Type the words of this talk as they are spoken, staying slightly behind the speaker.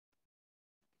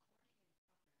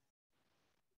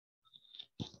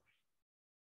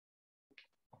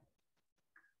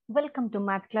Welcome to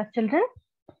math class, children.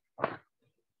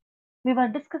 We were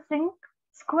discussing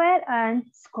square and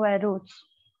square roots.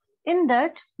 In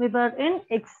that, we were in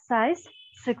exercise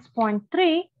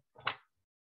 6.3.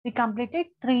 We completed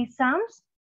 3 sums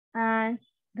and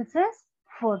this is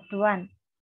 4th one.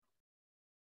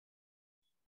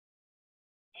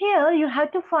 Here you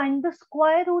have to find the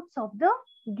square roots of the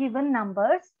given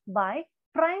numbers by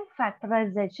prime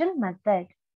factorization method.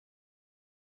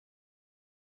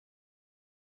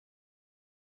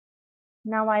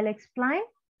 Now I'll explain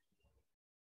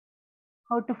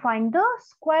how to find the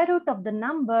square root of the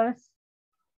numbers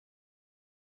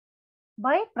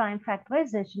by prime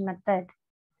factorization method.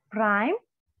 Prime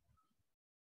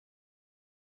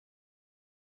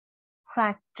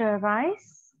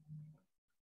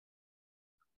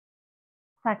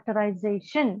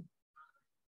factorization.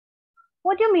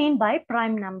 What do you mean by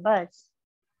prime numbers?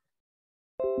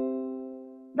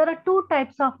 There are two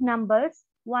types of numbers.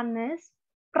 One is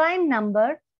prime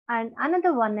number and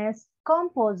another one is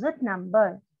composite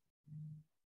number.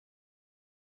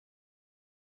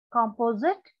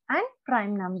 Composite and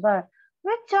prime number.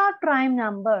 Which are prime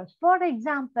numbers? For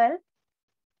example,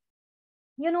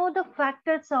 you know the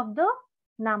factors of the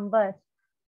numbers.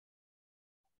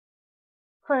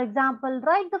 For example,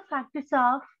 write the factors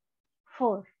of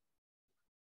 4.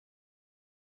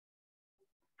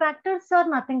 Factors are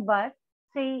nothing but,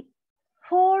 say,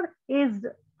 4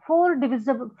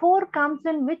 comes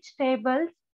in which tables?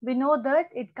 We know that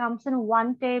it comes in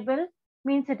one table,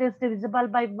 means it is divisible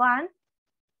by 1.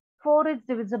 4 is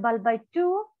divisible by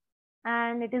 2,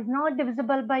 and it is not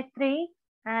divisible by 3,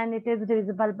 and it is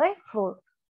divisible by 4.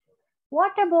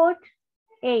 What about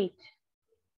 8?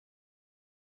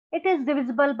 It is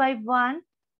divisible by 1.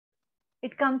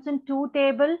 It comes in 2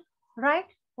 tables, right?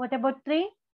 What about 3?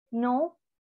 No.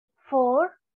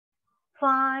 4,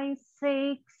 5,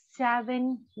 6,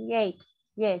 7, 8.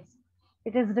 Yes,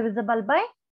 it is divisible by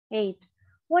 8.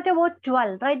 What about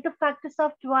 12? Write the factors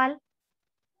of 12.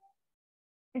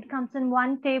 It comes in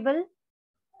one table.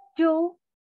 2.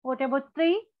 What about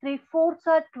 3? 3 fourths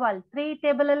are 12. 3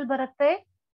 table al baratte.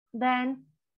 Then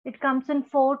it comes in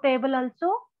 4 table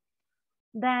also.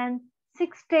 Then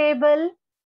 6 table.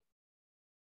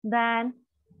 Then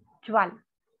 12.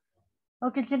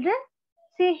 Okay, children.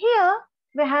 See here,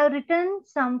 we have written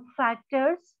some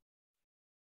factors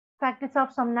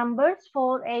of some numbers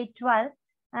 4, 8, 12.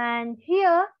 And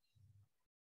here,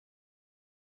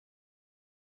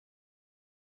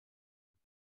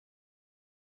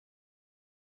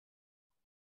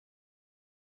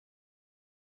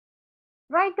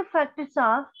 write the factors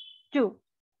of 2.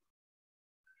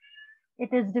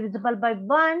 It is divisible by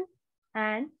 1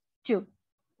 and 2.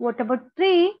 What about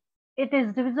 3? It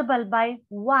is divisible by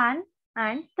 1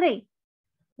 and 3.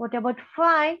 What about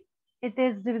 5? It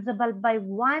is divisible by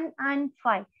 1 and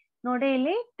 5.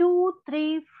 Nodeli 2,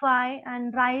 3, 5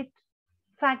 and write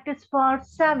factors for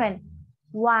 7.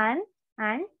 1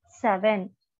 and 7.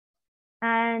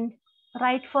 And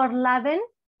write for 11.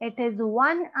 It is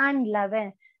 1 and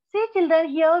 11. See children,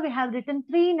 here we have written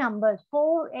 3 numbers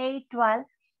 4, 8, 12.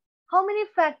 How many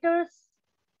factors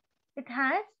it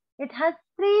has? It has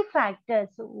 3 factors.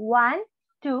 1,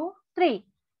 2, 3.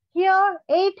 Here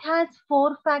 8 has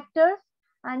 4 factors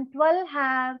and 12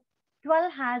 has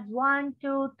 1,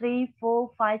 2, 3,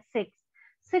 4, 5, 6.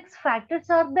 6 factors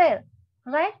are there,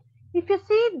 right? If you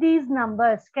see these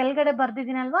numbers, ಕೆಳಗಡೆ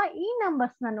ಬರ್ದಿದ್ದೀನಲ್ವಾ ಈ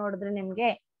numbers ನ ನೋಡಿದ್ರೆ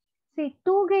ನಿಮಗೆ see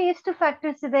 2 ಗೆ ಎಷ್ಟು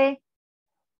factors ಇದೆ?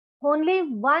 Only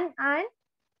 1 and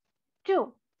 2.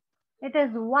 It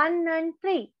is 1 and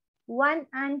 3, 1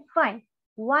 and 5,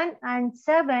 1 and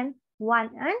 7, 1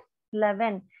 and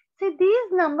 11. See, these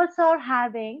numbers are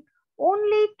having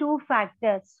only 2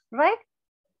 factors, right?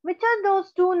 Which are those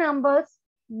 2 numbers?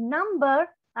 Number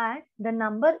and the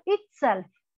number itself.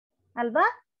 Alva?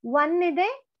 1 ide,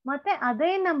 matte ade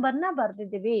number na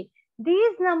bardidivi.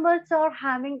 These numbers are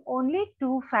having only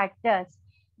 2 factors.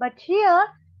 But here,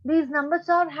 these numbers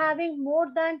are having more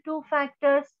than 2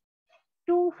 factors.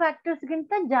 2 factors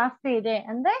ginta ಜಾಸ್ತಿ ಇದೆ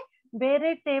ಅಂದ್ರೆ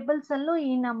ಬೇರೆ tables ಅಲ್ಲೂ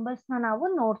ಈ numbers ನ ನಾವು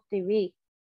ನೋಡ್ತೀವಿ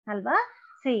ಅಲ್ವಾ?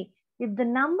 See, if the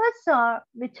numbers are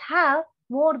which have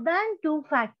more than 2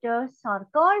 factors are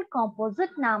called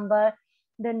composite number.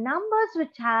 The numbers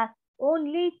which have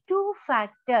only 2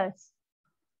 factors,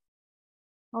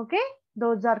 okay,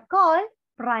 those are called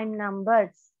prime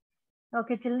numbers.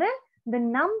 Okay, children, the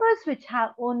numbers which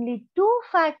have only 2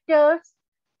 factors,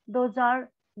 those are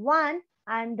 1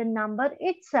 and the number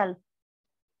itself.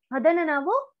 ಅದನ್ನ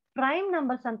ನಾವು prime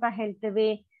numbers ಅಂತ ಹೇಳ್ತೀವಿ.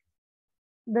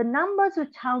 The numbers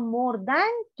which have more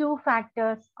than 2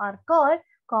 factors are called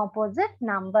composite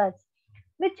numbers.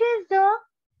 Which is the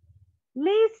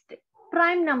least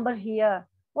prime number here.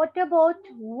 What about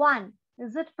 1?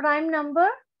 Is it prime number?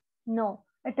 No,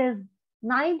 it is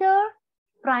neither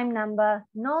prime number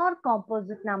nor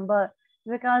composite number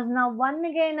because now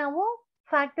 1 ಗೆ ನಾವು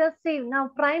factors see ನಾವು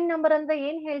prime number ಅಂತ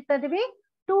ಏನ್ ಹೇಳ್ತಾ ಇದೀವಿ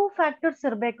 2 factors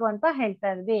ಇರಬೇಕು ಅಂತ ಹೇಳ್ತಾ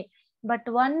ಇದ್ವಿ but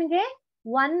 1 ಗೆ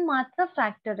 1 ಮಾತ್ರ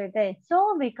factor ಇದೆ so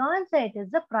we can't say it is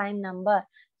the prime number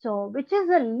so which is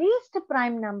the least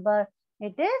prime number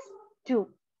it is 2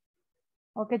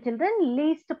 okay children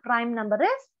least prime number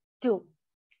is 2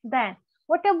 then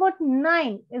what about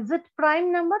 9 is it prime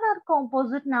number or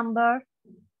composite number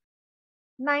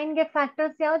 9 ಗೆ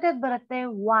factors ಯಾವ್ದು ಬರುತ್ತೆ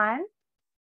 1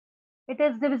 it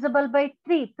is divisible by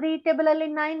 3 3 table ಅಲ್ಲಿ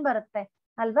 9 ಬರುತ್ತೆ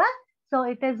ಅಲ್ವಾ so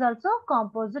it is also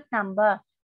composite number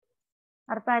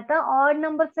ಅರ್ಥ ಆಯ್ತಾ odd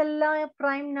numbers ಎಲ್ಲ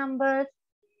prime numbers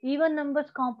even numbers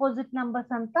composite numbers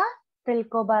ಅಂತ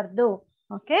ತಿಳ್ಕೋಬಾರ್ದು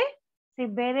okay see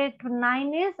ಬೇರೆ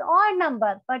 9 is odd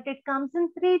number but it comes in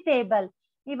 3 table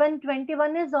even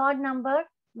 21 is odd number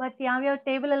but ಯಾವ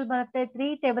table ಅಲ್ಲಿ ಬರುತ್ತೆ 3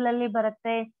 table ಅಲ್ಲಿ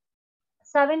ಬರುತ್ತೆ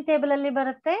 7 table ಅಲ್ಲಿ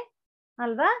ಬರುತ್ತೆ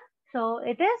ಅಲ್ವಾ so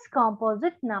it is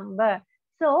composite number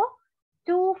so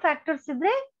 2 factors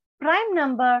idre prime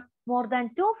number more than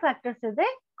 2 factors idre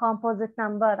composite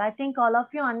number I think all of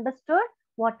you understood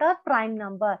what are prime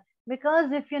number because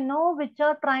if you know which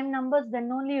are prime numbers then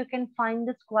only you can find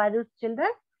the square roots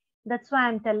children that's why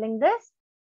I'm telling this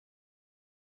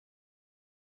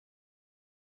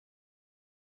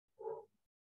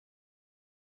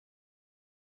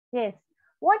yes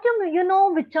what you know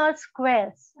which are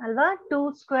squares alva 2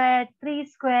 square 3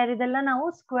 square idella ನಾವು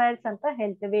squares ಅಂತ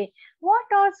ಹೇಳ್ತೀವಿ what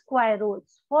are square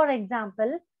roots for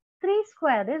example 3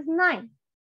 square is 9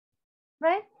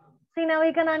 right see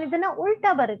ನಾವೀಗ ನಾನು ಇದನ್ನ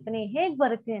ಉಲ್ಟಾ ಬರೀತೀನಿ ಹೇಗೆ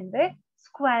ಬರೀತೀನಿ ಅಂದ್ರೆ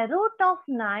square root of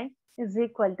 9 is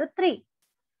equal to 3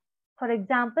 for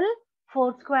example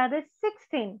 4 square is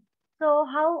 16 so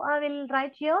how I will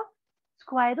write here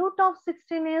square root of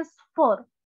 16 is 4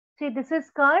 see this is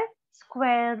called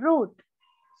square root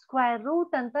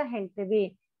ಅಂತ ಹೇಳ್ತೀವಿ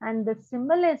and the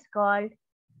symbol is called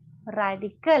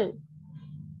radical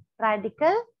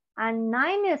and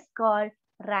 9 is called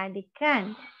radicand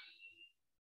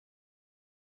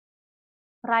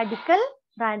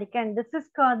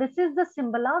this is the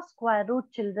symbol of square root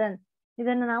children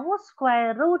ಇದನ್ನ ನಾವು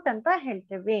square root ಅಂತ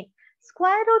ಹೇಳ್ತೀವಿ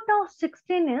square root of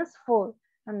 16 is 4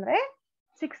 ಅಂದ್ರೆ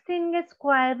 16 ಗೆ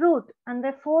square root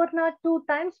ಅಂದ್ರೆ 4 ನ 2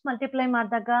 times multiply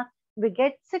ಮಾಡಿದಾಗ we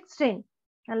get 16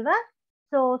 ಅಲ್ವಾ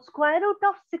so square root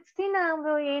of 16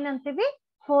 ನಾವು ಏನಂತೀವಿ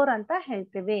 4 ಅಂತ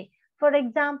ಹೇಳ್ತೀವಿ for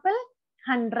example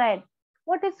 100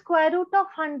 what is square root of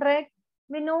 100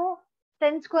 we know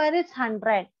 10 square is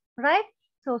 100 right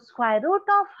so square root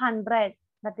of 100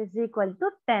 that is equal to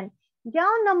 10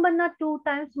 ಯಾವ ನಂಬರ್ ನ 2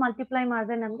 times multiply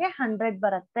ಮಾಡಿದ್ರೆ ನಮಗೆ 100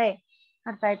 ಬರುತ್ತೆ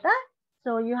ಅರ್ಥ ಆಯ್ತಾ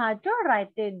so you have to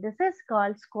write it this is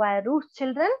called square root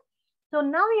children so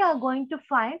now we are going to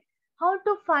find how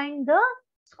to find the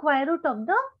square root of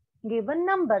the given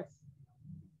numbers.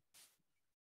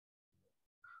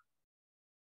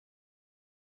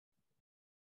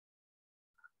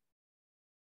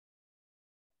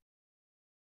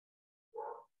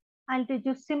 I'll teach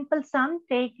you simple sum.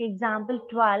 Take example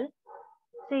 12.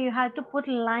 So you have to put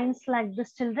lines like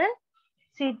this, children.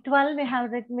 See 12, we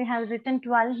have written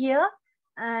 12 here,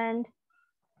 and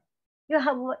you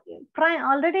have prime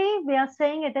already. We are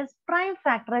saying it is prime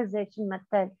factorization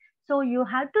method. So you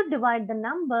have to divide the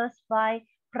numbers by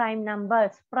prime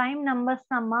numbers. Prime numbers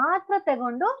na matra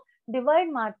tegondu divide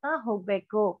ಮಾಡ್ತಾ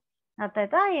ಹೋಗ್ಬೇಕು ಅರ್ಥ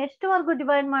ಆಯ್ತಾ ಎಷ್ಟುವರೆಗೂ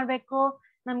divide ಮಾಡಬೇಕು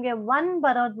ನಮಗೆ 1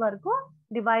 ಬರೋದ್ವರೆಗೂ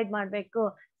divide ಮಾಡಬೇಕು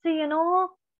so you know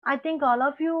I think all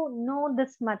of you know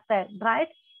this method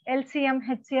right LCM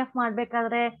HCF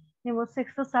ಮಾಡಬೇಕಾದ್ರೆ ನೀವು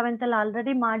 6th 7th ಅಲ್ಲಿ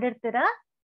already ಮಾಡಿರ್ತೀರಾ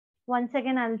once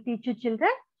again I will teach you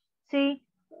children see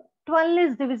 12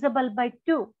 is divisible by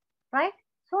 2 right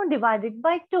so divide it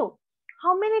by 2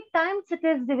 how many times it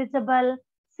is divisible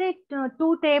see 2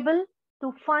 table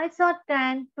 2 5s are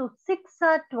 10 2 6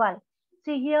 are 12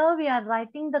 see here we are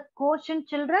writing the quotient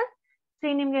children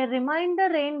see ನಿಮಗೆ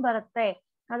reminder ಏನ್ ಬರುತ್ತೆ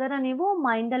ಅದನ್ನ ನೀವು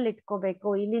mind ಅಲ್ಲಿ ಇಟ್ಕೋಬೇಕು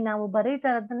ಇಲ್ಲಿ ನಾವು ಬರೀತಾ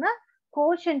ಇರೋದನ್ನ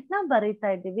quotient ನ ಬರೀತಾ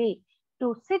ಇದೀವಿ 2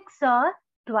 6 are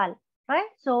 12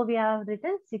 right so we have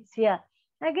written 6 here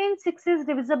again 6 is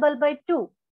divisible by 2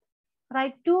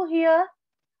 write 2 here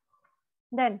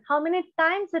then how many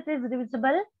times it is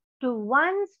divisible 2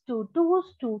 1s 2 2s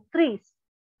 2 3s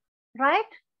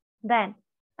right then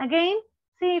again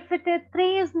see if it is 3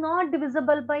 is not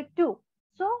divisible by 2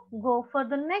 so go for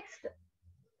the next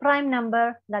prime number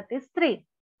that is 3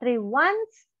 3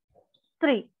 1s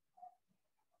 3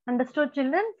 understood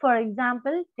children for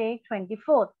example take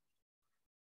 24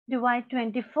 divide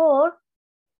 24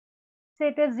 say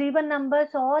it is even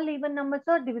numbers all even numbers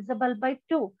are divisible by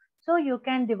 2 So you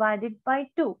can divide it by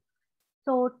 2.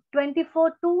 So 24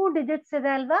 2 digits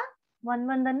ಇದೆ ಅಲ್ವಾ,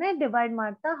 ಒಂದೊಂದನ್ನೇ divide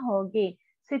ಮಾಡ್ತಾ ಹೋಗಿ.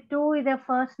 See 2 ಇದೆ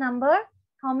first number.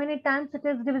 How many times it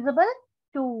is divisible?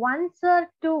 2 ones are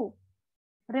 2.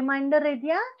 Reminder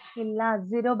ಇದೆಯಾ? ಇಲ್ಲ,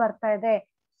 0 ಬರ್ತಾ ಇದೆ.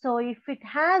 So if it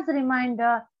has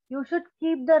reminder, you should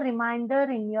keep the reminder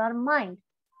in your mind.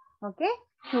 Okay,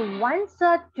 2 ones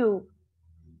are 2.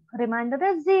 Reminder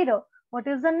is 0. What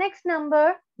is the next number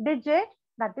digit?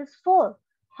 That is 4.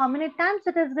 How many times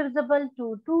it is divisible?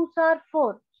 2 2s are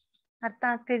 4. ಅರ್ಥ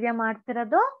ಆಗ್ತಿದೆಯಾ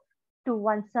ಮಾಡ್ತಿರೋದು? 2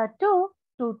 ones are 2,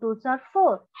 2 2s are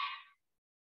 4.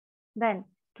 Then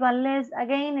 12 is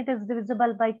again it is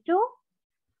divisible by 2.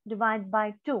 Divide by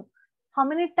 2. How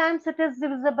many times it is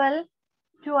divisible?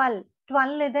 12.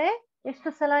 12 ಇದೆ, ಎಷ್ಟು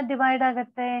ಸಲ divide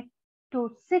ಆಗುತ್ತೆ? 2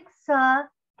 6 are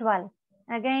 12.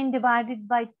 Again divided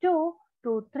by 2.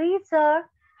 2 3s are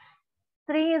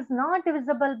 3 is not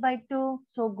divisible by 2.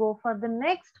 So go for the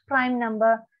next prime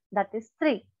number, that is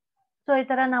 3. So ಈ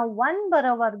ತರ ನಾವು 1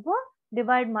 ಬರೋವರೆಗೂ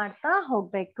divide ಮಾಡ್ತಾ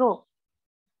ಹೋಗ್ಬೇಕು.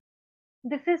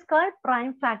 This is called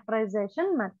prime factorization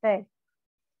method.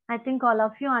 I think all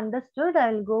of you understood. I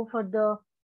will go for the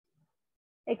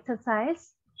exercise.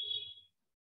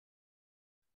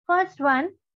 First one,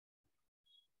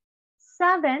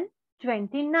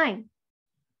 729.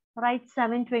 Write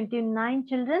 729,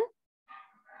 children.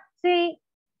 See,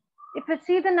 if you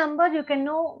see the number, you can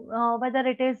know whether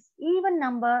it is even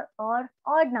number or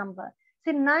odd number.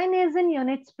 See, 9 is in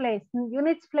units place.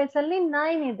 Units place only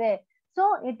 9 is there. So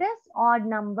it is odd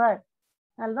number.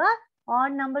 Alva?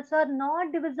 Odd numbers are not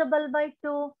divisible by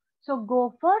 2. So go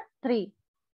for 3.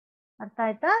 ಅರ್ಥ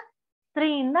ಆಯ್ತಾ?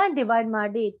 3 ಇಂದ divide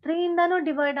ಮಾಡಿ. 3 ಇಂದನೂ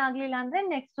divide ಆಗ್ಲಿಲ್ಲ ಅಂದ್ರೆ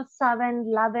next 7,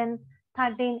 11,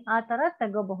 13 ಆ ತರ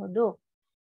ತಗೋಬಹುದು.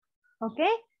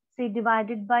 Okay, see,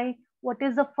 divided by, what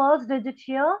is the first digit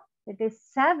here? It is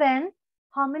 7.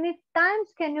 How many times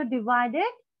can you divide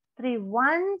it? 3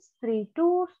 ones, 3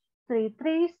 twos, 3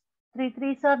 threes. 3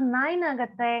 threes are 9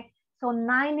 ಆಗತ್ತೆ. So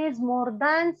 9 is more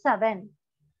than 7,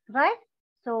 right?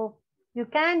 So you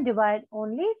can divide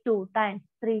only 2 times.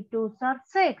 3 twos are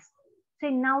 6.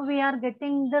 See, now we are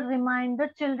getting the remainder,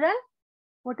 children.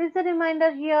 What is the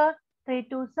remainder here? 3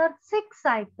 twos are 6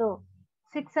 ಆಯ್ತು.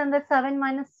 6 ಅಂದ್ರೆ 7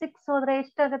 minus 6 ಹೋದ್ರೆ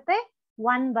ಎಷ್ಟಾಗುತ್ತೆ?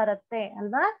 1 ಬರುತ್ತೆ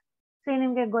ಅಲ್ವಾ? C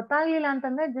ನಿಮ್ಗೆ ಗೊತ್ತಾಗ್ಲಿಲ್ಲ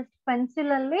ಅಂತಂದ್ರೆ ಜಸ್ಟ್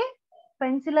ಪೆನ್ಸಿಲ್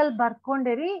ಅಲ್ಲಿ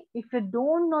ಬರ್ಕೊಂಡಿರಿ. If you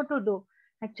don't know to do,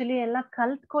 actually ಎಲ್ಲ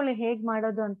ಕಲ್ತ್ಕೊಳ್ಳಿ ಹೇಗ್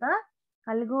ಮಾಡೋದು ಅಂತ.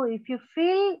 ಅಲ್ಗೂ if you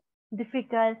feel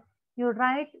difficult, you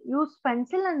use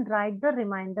pencil and write the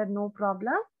reminder, no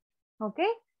problem. Okay,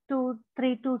 2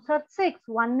 3 2s are 6.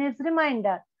 1 is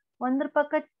reminder. ಒಂದ್ರ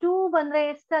ಪಕ್ಕ 2 ಬಂದ್ರೆ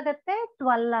ಎಷ್ಟಾಗತ್ತೆ?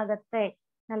 12 ಆಗತ್ತೆ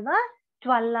ಅಲ್ವಾ?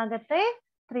 12 ಆಗತ್ತೆ.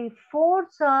 3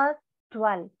 4s are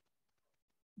 12.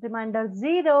 Remainder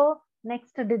 0.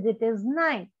 Next digit is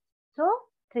 9. So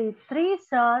 3 3s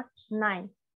are 9.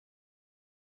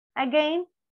 Again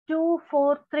 2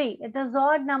 4 3. It is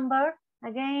odd number.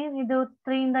 Again idu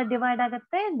 3 inda divide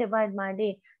ಆಗತ್ತೆ. Divide ಮಾಡಿ.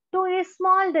 2 is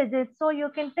small digit, so you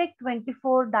can take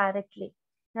 24 directly.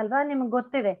 ಅಲ್ವಾ? ನಿಮಗೆ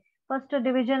ಗೊತ್ತಿದೆ. ಫಸ್ಟ್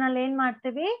ಡಿವಿಷನ್ ಅಲ್ಲಿ ಏನ್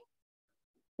ಮಾಡ್ತೀವಿ?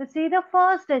 You see the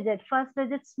first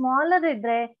digit smaller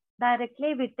ಇದ್ರೆ directly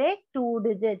we take 2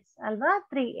 digits ಅಲ್ವಾ?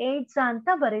 3 8s ಅಂತ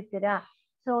ಬರೀತೀರಾ.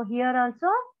 So here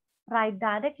also write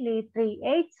directly 3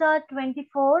 8s are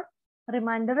 24.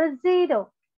 Remainder is 0.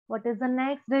 What is the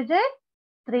next digit?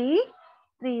 3.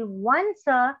 3 1s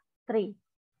are 3.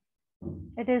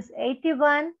 It is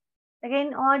 81.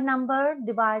 Again odd number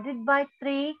divided by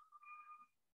 3.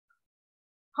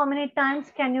 How many times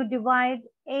can you divide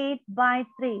 8 by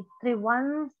 3? 3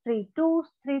 1s, 3 2s,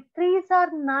 3 3s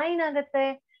are 9 agate.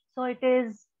 So it is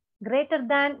greater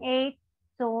than 8.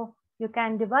 So you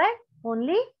can divide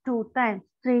only 2 times.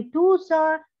 3 2s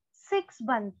are 6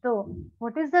 bantu.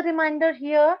 What is the remainder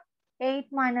here? 8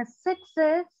 minus 6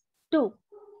 is 2.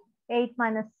 8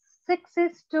 minus 6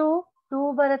 is 2. 2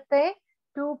 ಬರುತ್ತೆ.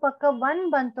 2 ಪಕ್ಕ 1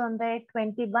 ಬಂತು ಅಂದ್ರೆ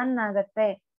 21 ಆಗತ್ತೆ.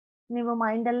 ನೀವು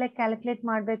mind ಅಲ್ಲೇ calculate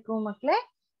ಮಾಡಬೇಕು ಮಕ್ಕಳೇ.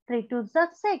 3 2s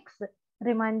are 6.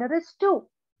 Remainder is 2.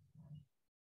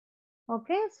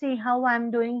 Okay, see how I am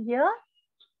doing here.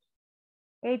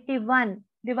 81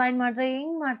 divide ಮಾಡ್ರೆ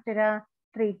ಹೆಂಗ್ ಮಾಡ್ತೀರಾ?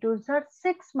 3 2s are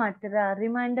 6 ಮಾಡ್ತೀರಾ.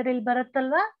 ರಿಮೈಂಡರ್ ಇಲ್ಲಿ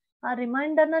ಬರುತ್ತಲ್ವಾ? ಆ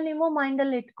ರಿಮೈಂಡರ್ ನ ನೀವು ಮೈಂಡ್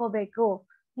ಅಲ್ಲಿ ಇಟ್ಕೋಬೇಕು.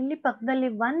 ಇಲ್ಲಿ ಪಕ್ಕದಲ್ಲಿ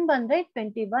 1 ಬಂದ್ರೆ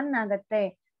 21 ಆಗತ್ತೆ.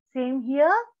 ಸೇಮ್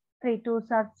ಹಿಯರ್ 3 2s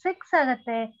are 6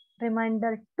 ಆಗತ್ತೆ.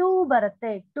 ರಿಮೈಂಡರ್ 2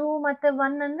 ಬರುತ್ತೆ. 2 ಮತ್ತೆ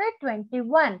 1 ಅಂದ್ರೆ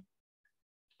 21.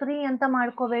 3 ಅಂತ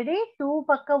ಮಾಡ್ಕೋಬೇಡಿ. 2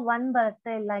 ಪಕ್ಕ 1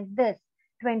 ಬರುತ್ತೆ. ಲೈಕ್ ದಿಸ್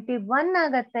 21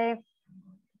 ಆಗತ್ತೆ.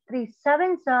 3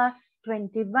 7s are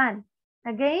 21.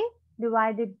 Again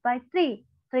divided by 3.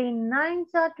 3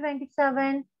 9s are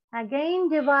 27. Again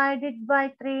divided by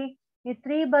 3. ಈ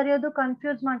 3 ಬರೆಯೋದು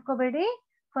ಕನ್ಫ್ಯೂಸ್ ಮಾಡ್ಕೋಬೇಡಿ.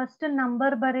 ಫಸ್ಟ್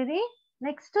ನಂಬರ್ ಬರೀರಿ,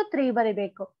 ನೆಕ್ಸ್ಟ್ 3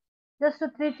 ಬರಿಬೇಕು. ಜಸ್ಟ್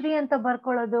 3 ಅಂತ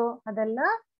ಬರ್ಕೊಳ್ಳೋದು ಅದೆಲ್ಲ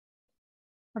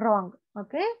ರಾಂಗ್.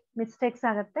 ಓಕೆ, ಮಿಸ್ಟೇಕ್ಸ್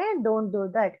ಆಗುತ್ತೆ. Don't do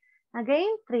that.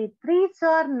 Again 3 3s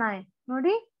are 9.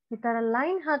 ನೋಡಿ ಈ ತರ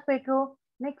ಲೈನ್ ಹಾಕ್ಬೇಕು.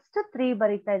 ನೆಕ್ಸ್ಟ್ 3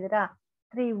 ಬರೀತಾ ಇದ್ದೀರಾ.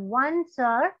 3 1s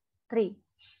are 3.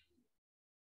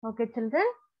 Okay, children.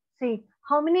 See,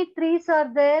 how many 3s are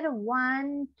there? 1,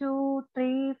 2,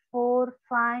 3, 4,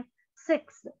 5,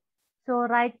 6. So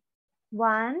write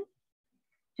 1,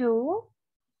 2,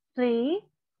 3,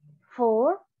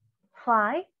 4,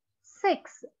 5,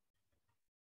 6.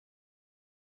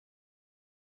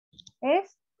 Yes.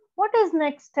 What is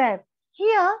next step?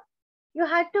 Here, you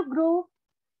had to group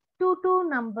 2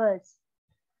 numbers.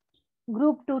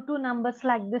 Group 2 numbers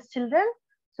like this, children.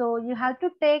 So you have to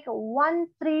take 1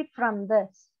 3 from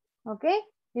this. Okay.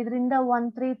 Idrinda 1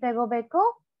 3 tegobeku.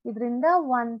 Idrinda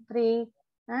 1 3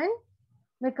 and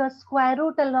because square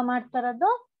root alva ಮಾಡ್ತಾರದು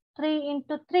 3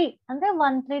 into 3 ಅಂದ್ರೆ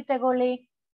 1 3 ತಗೊಳ್ಳಿ.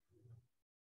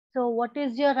 So what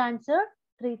is your answer?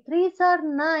 3 3s are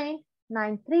 9.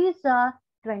 9 3s are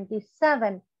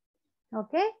 27.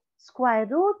 Okay. Square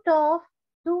root of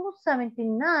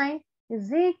 279 is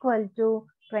equal to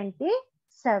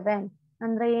 27.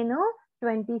 Andre ಏನು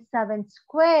 27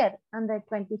 square ಅಂದ್ರೆ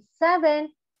 27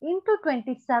 into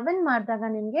 27 ಮಾಡಿದಾಗ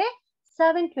ನಿಮಗೆ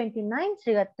 729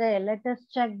 ಸಿಗುತ್ತೆ. Let us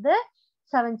check the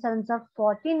 7 7s are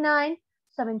 49.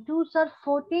 7 2s are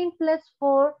 14 plus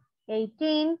 4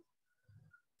 18.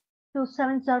 2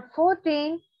 7s are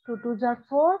 14. 2 2s are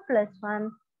 4 plus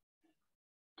 1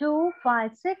 2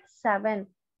 5 6 7.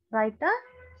 Right?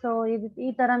 So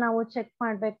ಈ ತರ ನಾವು check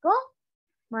ಮಾಡಬೇಕು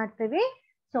ಮಾಡ್ತೀವಿ.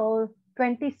 So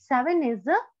 27 is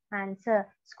the answer.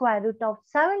 Square root of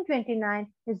 729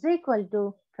 is equal to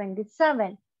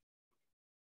 27.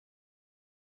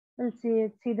 We'll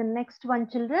see the next one,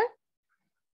 children.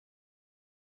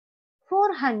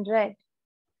 400.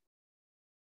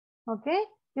 Okay,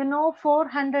 you know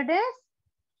 400 is?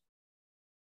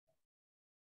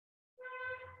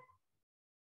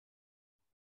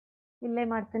 Illai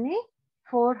martini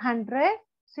 400.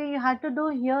 See, you have to do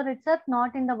here itself,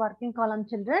 not in the working column,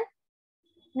 children.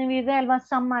 ನೀವು ಇದೆ ಅಲ್ವಾ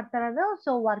some ಮಾಡ್ತಾ ಇರೋದು.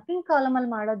 So working column ಅಲ್ಲಿ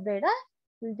ಮಾಡೋದು ಬೇಡ,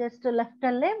 just left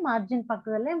ಅಲ್ಲೇ margin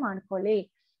ಪಕ್ಕದಲ್ಲೇ ಮಾಡ್ಕೊಳ್ಳಿ.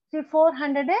 C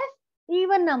 400 is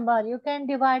even number. You can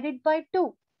divide it by 2,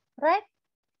 right?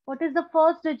 What is the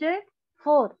first digit?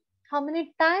 4. How many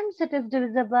times it is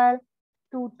divisible?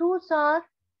 2 2s are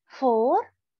 4.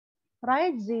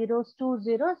 Right? Zeros, 2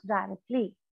 zeros directly.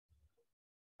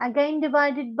 Again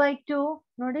divided by 2.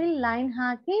 Nodi line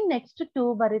haki next 2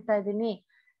 barita idini.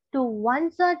 2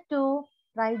 1s are 2.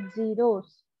 Write zeros.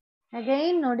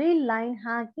 Again nodi line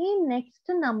haki next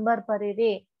number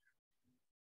bariri.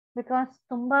 Because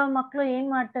tumba maklu ಏನು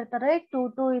ಮಾಡ್ತಿರ್ತಾರೆ 2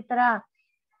 2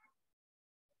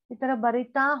 ಈ ತರ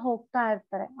ಬರಿತಾ ಹೋಗ್ತಾ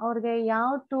ಇರ್ತಾರೆ. ಅವ್ರಿಗೆ ಯಾವ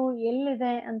 2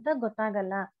 ಎಲ್ಲಿದೆ ಅಂತ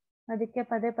ಗೊತ್ತಾಗಲ್ಲ. ಅದಕ್ಕೆ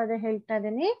ಪದೇ ಪದೇ ಹೇಳ್ತಾ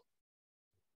ಇದೀನಿ,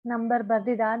 ನಂಬರ್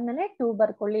ಬರ್ದಿದಾದ್ಮೇಲೆ 2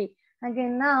 ಬರ್ಕೊಳ್ಳಿ.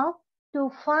 Again now 2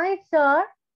 5s are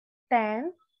 10.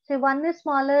 See, 1 is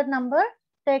smaller number.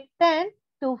 Take 10.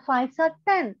 2 5s are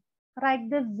 10. Write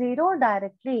this 0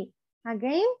 directly.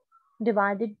 Again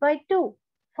divided by 2.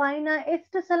 5 na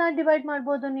ಎಷ್ಟು ಸಲ ಡಿವೈಡ್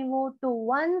ಮಾಡ್ಬೋದು ನೀವು? 2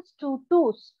 1s, 2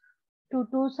 2s. 2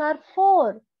 2s are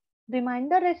 4.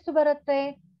 Reminder ಎಷ್ಟು ಬರುತ್ತೆ?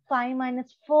 5 minus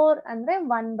 4 ಅಂದ್ರೆ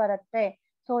 1 ಬರುತ್ತೆ.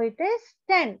 So it is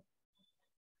 10.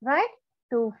 Right?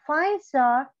 2 5s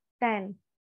are 10.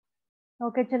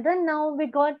 Okay, children, now we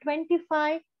got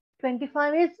 25.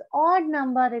 25 is odd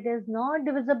number. It is not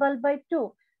divisible by 2.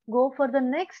 Go for the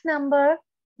next number.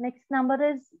 Next number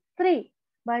is 3.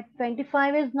 But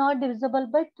 25 is not divisible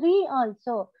by 3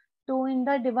 also. 2 ಇಂದ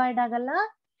divide ಆಗಲ್ಲ,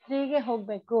 3 ಗೆ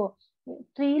ಹೋಗ್ಬೇಕು.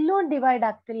 3 ಲೂ divide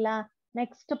ಆಗ್ತಿಲ್ಲ.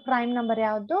 Next prime number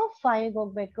ಯಾವುದು? 5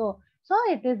 ಹೋಗ್ಬೇಕು. So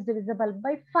it is divisible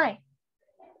by 5.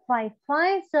 5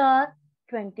 5s are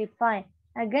 25.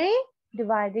 Again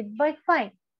divided by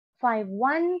 5. 5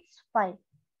 1s 5.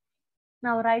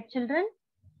 Now write, children.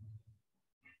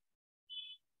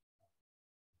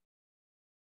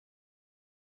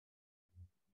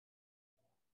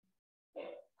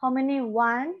 How many?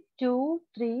 1 2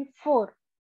 3 4.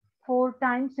 4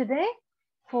 times ಇದೆ.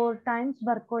 4 times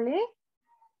ಬರ್ಕೊಳ್ಳಿ.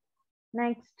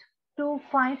 Next 2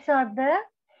 5s are there.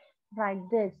 Write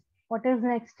this. What is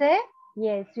next day?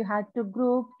 Yes, you have to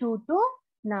group 2 to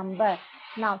number.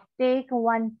 Now take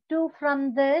 1 2 from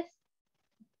this.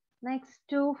 Next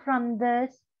 2 from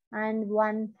this and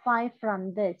 1 5 from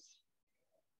this.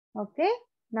 Okay.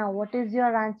 Now what is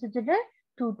your answer, children?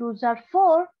 2 2s are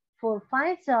 4. 4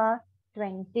 5s are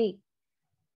 20.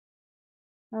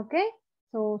 Okay.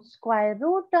 So square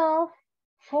root of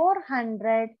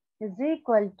 400 is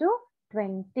equal to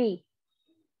 20.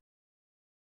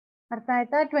 ಅರ್ಥ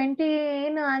ಆಯ್ತಾ? 20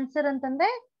 ಏನು answer ಅಂತಂದ್ರೆ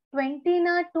 20ನ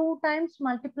 2 times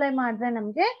multiply ಮಾಡಿದ್ರೆ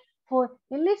ನಮ್ಗೆ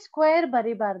 4 ಇಲ್ಲಿ square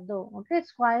ಬರಿಬಾರ್ದು. Okay,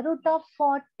 square root of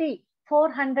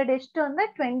 400 ಎಷ್ಟು ಅಂದ್ರೆ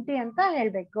 20 ಅಂತ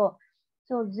ಹೇಳ್ಬೇಕು.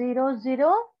 So 0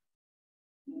 0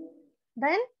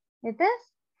 then it is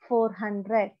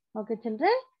 400. Okay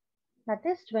children, that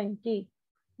is 20.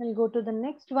 We'll go to the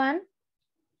next one.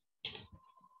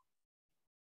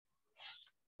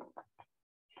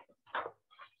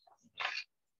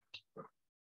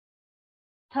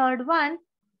 Third one,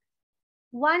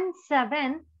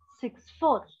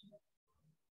 1764.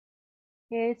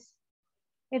 Yes,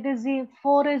 it is the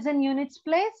 4 is in units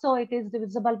place, so it is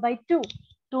divisible by 2.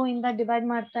 2 in the divide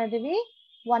ಮಾಡ್ತಾ ಇದೀವಿ.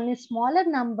 1 is smaller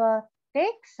number,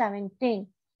 take 17.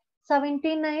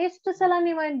 17 ನ ಎಷ್ಟು ಸಲ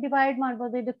ನೀವು divide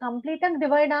ಮಾಡ್ಬೋದು? ಇದು complete ಆಗಿ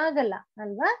divide ಆಗಲ್ಲ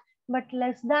ಅಲ್ವಾ, ಬಟ್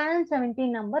ಲೆಸ್ ದ್ಯಾನ್ 17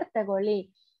 ನಂಬರ್ ತಗೊಳ್ಳಿ.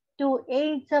 2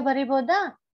 8s ಬರಿಬೋದಾ?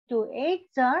 2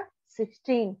 8s are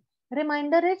 16.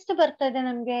 ರಿಮೈಂಡರ್ ಎಷ್ಟು ಬರ್ತಾ ಇದೆ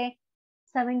ನಮ್ಗೆ?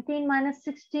 17 minus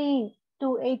 16.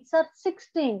 2 8s are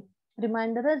 16.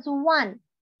 Reminder is 1.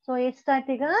 So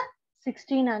ಎಷ್ಟಾಯ್ತು ಈಗ?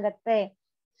 16 ಆಗತ್ತೆ.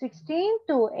 16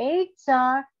 2 8s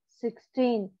are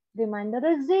 16. Remainder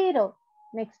is 0.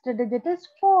 Next digit is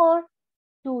 4.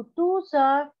 2 2s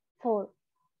are 4.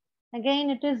 Again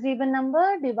it is even number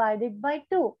divided by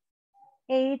 2.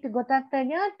 8 ಗೊತ್ತಾಗ್ತಾ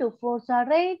ಇದೆಯಾ? 2 4s are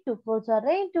 8. 2 4s are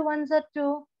 8. 2 1s are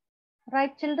 2.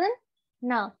 Right children?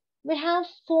 Now we have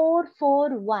 4 4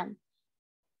 1.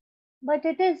 But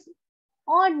it is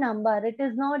odd number. It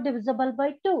is not divisible by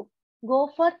 2. Go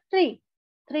for 3.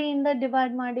 3 in the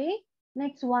divide ಮಾಡಿ.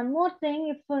 Next one more thing,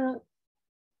 if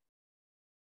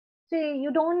see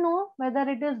you don't know whether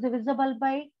it is divisible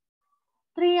by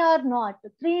 3 or not.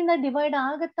 3 in the divide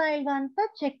ಆಗುತ್ತಾ ಇಲ್ವಾ ಅಂತ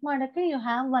check ಮಾಡಕ್ಕೆ you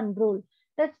have one rule.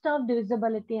 Test of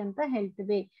divisibility ಅಂತ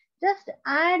ಹೇಳ್ತೀವಿ. Just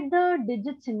add the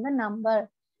digits in the number.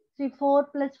 See 4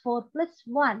 plus 4 plus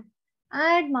 1.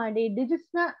 Add ಮಾಡಿ, digits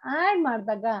ನ add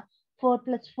ಮಾಡಿದಾಗ 4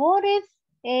 plus 4 is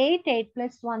 8. 8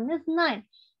 plus 1 is 9.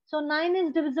 So 9 is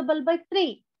divisible by 3.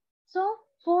 So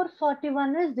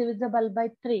 441 is divisible by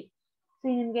 3.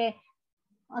 See ನಿಮ್ಗೆ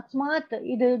ಅಕಸ್ಮಾತ್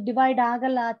ಇದು divide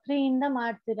ಆಗಲ್ಲ 3 ಇಂದ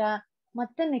ಮಾಡ್ತೀರಾ,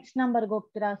 ಮತ್ತೆ ನೆಕ್ಸ್ಟ್ ನಂಬರ್ಗೆ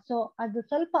ಹೋಗ್ತೀರಾ. ಸೊ ಅದು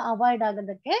ಸ್ವಲ್ಪ ಅವಾಯ್ಡ್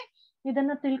ಆಗೋದಕ್ಕೆ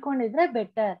ಇದನ್ನ ತಿಳ್ಕೊಂಡಿದ್ರೆ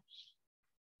better.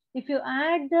 If you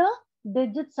add the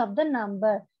digits of the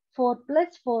number 4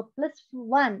 plus 4 plus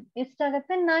 1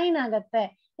 ಎಷ್ಟಾಗತ್ತೆ? 9 ಆಗತ್ತೆ.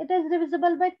 ಇಟ್ ಈಸ್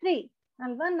ಡಿವಿಸಿಬಲ್ ಬೈ 3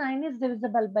 ಅಲ್ವಾ? 9 is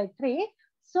divisible by 3.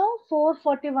 ಸೊ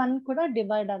 441 ಕೂಡ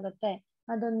ಡಿವೈಡ್ ಆಗುತ್ತೆ.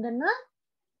 ಅದೊಂದನ್ನ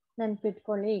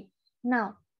ನೆನ್ಪಿಟ್ಕೊಳ್ಳಿ. Now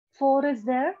 4 is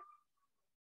there.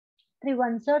 3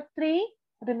 1s are 3.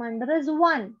 Remainder is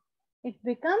 1. It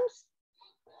becomes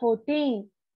 14.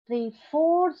 3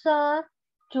 4s are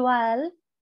 12.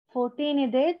 14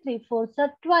 ಇದೆ. 3 4s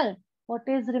are 12. What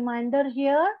is remainder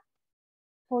here?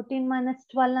 14 minus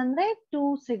 12 ಅಂದ್ರೆ 2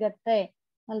 ಸಿಗತ್ತೆ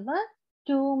ಅಲ್ವಾ?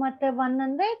 2 ಮತ್ತೆ 1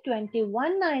 ಅಂದ್ರೆ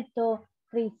 21 ಆಯ್ತು.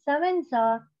 3 7s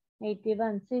are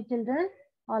 81. See children,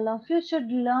 all of you should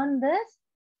learn this.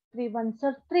 3 1s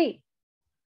are 3.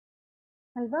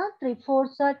 ಅಲ್ವಾ? 3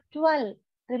 4s are 12.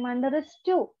 Remainder is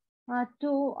 2.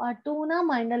 2 ನ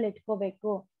mind ಅಲ್ಲಿ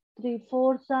ಇಟ್ಕೋಬೇಕು. 3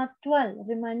 4s are 12.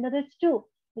 Remainder is 2.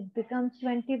 It becomes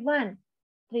 21.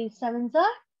 3 7s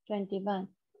are 21.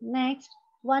 Next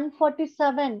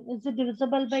 147 is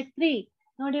divisible by 3.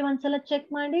 ನೋಡಿ ಒಂದ್ಸಲ ಚೆಕ್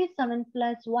ಮಾಡಿ. 7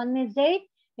 plus 1 is 8.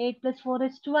 8 plus 4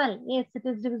 is 12. Yes, it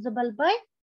is divisible by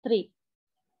 3.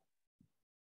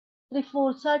 3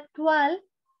 4s are 12.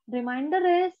 Remainder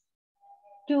is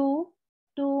 2.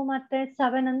 2 ಮತ್ತೆ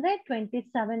 7 ಅಂದ್ರೆ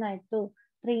 27 ಆಯ್ತು.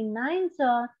 3 9s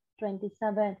are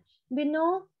 27. We know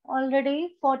already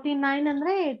 49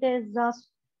 ಅಂದ್ರೆ it is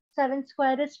 7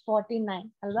 square is 49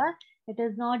 ಅಲ್ವಾ? It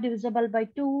is not divisible by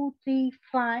 2 3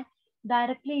 5.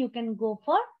 Directly you can go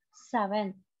for 7.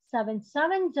 7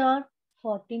 7s are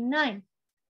 49.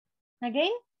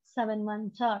 Again 7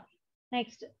 1s are.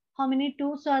 Next, how many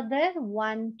 2s are there?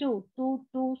 1 2. 2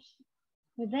 2s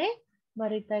ಇದೆ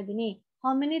ಬರೀತಾ ಇದೀನಿ.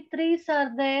 How many 3s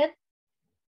are there?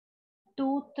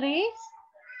 2 3s.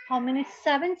 How many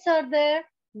 7s are there?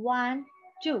 1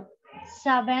 2.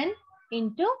 7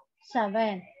 into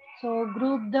 7. So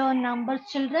group the numbers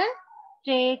children.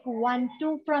 Take 1 2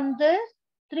 from this,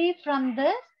 3 from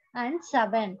this and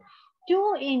 7. 2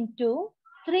 into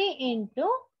 3 into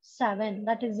 7.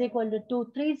 That is equal to 2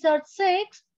 3s are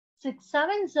 6. 6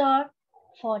 7s are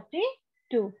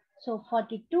 42. So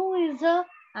 42 is the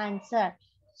answer.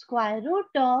 Square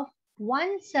root of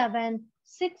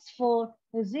 1764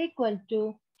 is equal to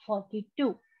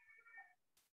 42.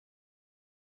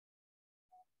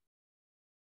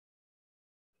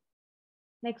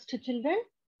 Next children,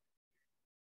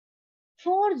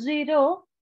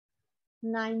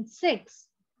 4096.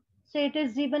 So it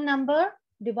is even number.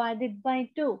 divided by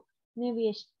 2. ನೀವು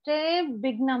ಎಷ್ಟೇ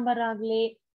big number ಆಗಲಿ,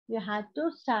 you have to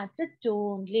start with 2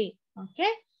 only.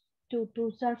 Okay? 2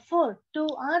 2s are 4. 2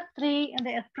 or 3 and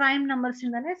the prime numbers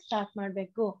ಇಂದಾನೆ start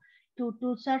ಮಾಡಬೇಕು. 2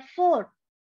 2s are 4.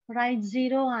 Write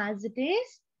 0 as it is.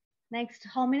 Next,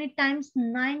 how many times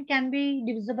 9 can be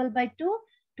divisible by 2?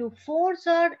 2 4s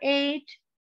are 8.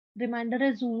 Remainder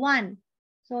is 1.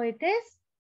 So it is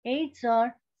 8s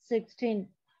are 16.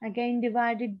 Again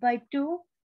divided by 2.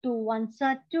 2 1s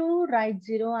are 2. Write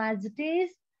 0 as it is.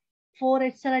 4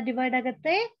 8 ಸಲ divide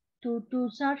ಆಗುತ್ತೆ. 2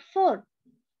 2s are 4.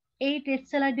 8 8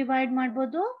 ಸಲ divide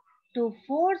ಮಾಡ್ಬೋದು. 2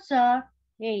 4s are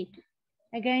 8.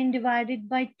 Again divided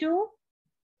by 2.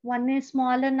 1 is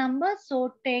smaller number, so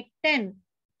take 10.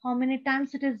 How many times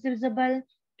it is divisible?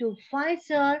 2 5s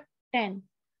are 10.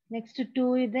 Next to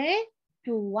 2 ಇದೆ.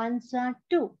 2 1s are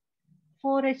 2.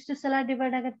 4 ಎಷ್ಟು ಸಲ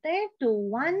divide ಆಗುತ್ತೆ? 2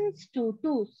 1s, 2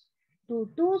 2s. 2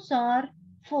 2s are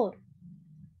 4.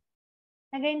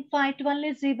 Again 5 12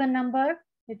 is even number.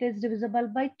 It is divisible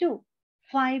by 2.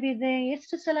 5 ಇದೆ.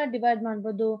 ಎಷ್ಟು ಸಲ divide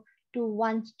ಮಾಡ್ಬೋದು? 2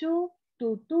 1s 2.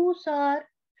 2 2s are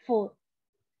 4.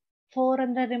 4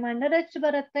 ಅಂದ್ರೆ reminder ಎಷ್ಟು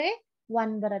ಬರುತ್ತೆ?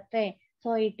 1 ಬರುತ್ತೆ. So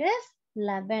it is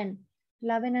 11.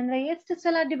 11 ಅಂದ್ರೆ ಎಷ್ಟು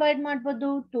ಸಲ divide ಮಾಡ್ಬೋದು?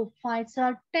 2 5s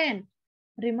are 10.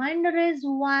 Remainder is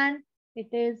 1.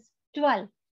 It is 12.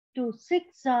 2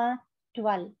 6 are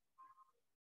 12.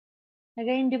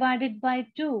 Again divided by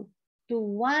 2. 2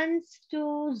 1s 2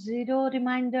 0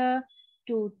 remainder.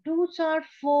 2 2s are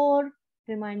 4.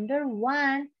 Remainder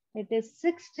 1. It is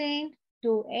 16.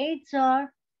 2 8s are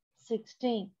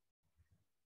 16.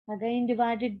 Again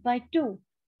divided by 2.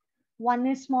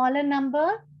 1 is smaller number.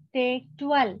 Take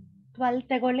 12. 12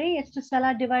 ತಗೊಳ್ಳಿ. ಎಷ್ಟು ಸಲ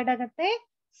divide ಆಗುತ್ತೆ?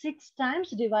 6 times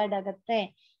divide ಆಗುತ್ತೆ.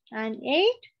 And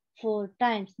 8 4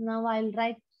 times. Now I'll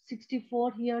write 64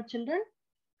 here, children.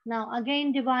 Now again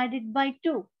divided by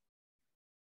 2.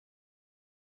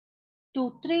 2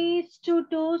 3s, 2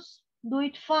 2s. Do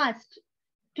it fast.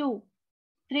 2.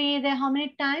 3 there how many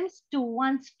times? 2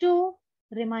 1s 2.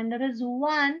 Remainder is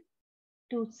 1.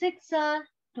 2 6 are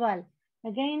 12.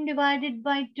 Again divided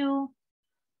by 2.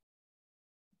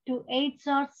 2 8s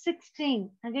are 16.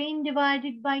 Again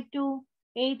divided by 2.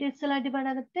 8 is divided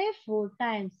ಆಗುತ್ತೆ 4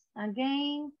 times.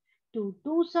 Again 2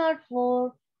 2s are 4.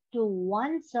 2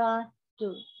 1s are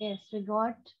 2. Yes, we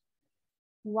got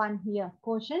 1 here.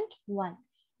 Quotient 1.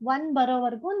 1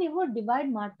 ಬರೋವರೆಗೂ ನೀವು divide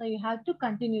ಮಾಡ್ತಾ. You have to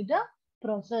continue the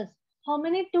process. How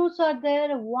many 2s are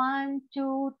there? 1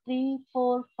 2 3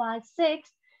 4 5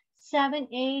 6 7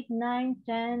 8 9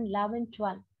 10 11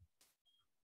 12.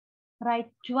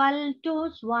 Write 12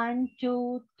 2s. 1 2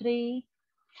 3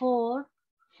 4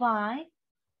 5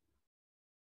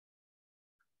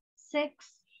 6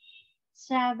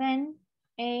 7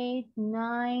 8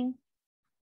 9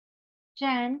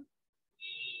 10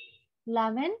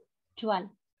 11 12.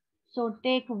 So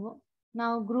take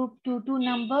now group 2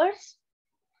 numbers.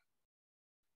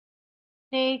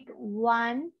 Take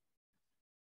 1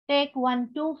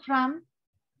 2 from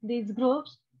these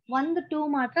groups. 1 2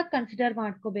 ಮಾತ್ರ consider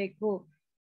ಮಾಡ್ಕೋಬೇಕು.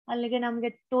 ಅಲ್ಲಿಗೆ ನಮಗೆ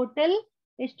total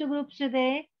ಎಷ್ಟು groups ಇದೆ?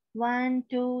 1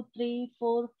 2 3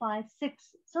 4 5 6.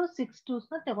 So 6 2s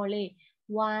ನ ತಗೊಳ್ಳಿ.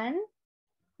 1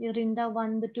 ಇದರಿಂದ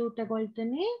 1 2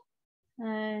 ತಗೊಳ್ತೀನಿ.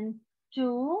 And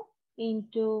 2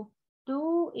 into 2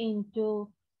 into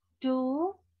 2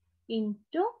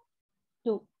 into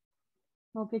 2.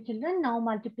 Okay, children. Now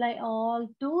multiply all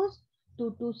 2s. 2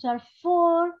 2s are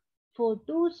 4. 4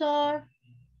 2s are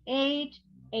 8.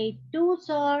 8 2s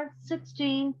are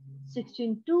 16.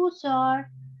 16 2s are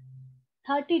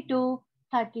 32.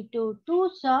 32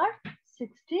 2s are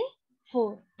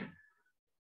 64.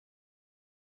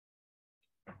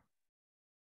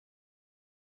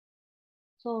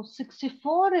 So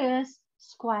 64 is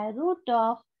square root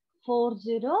of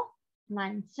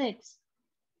 4096.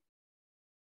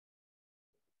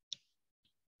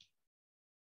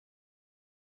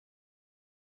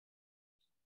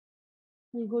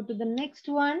 We'll go to the next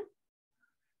one.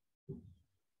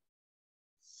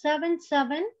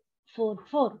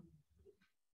 7744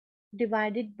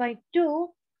 divided by 2.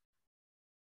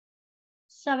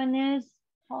 7 is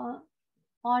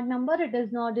odd number. It is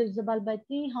not divisible by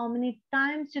 3. How many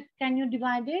times can you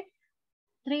divide it?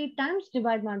 3 times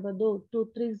divide ಮಾಡ್ಬೋದು. 2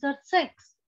 3s are 6.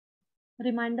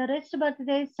 Remainder ಎಷ್ಟು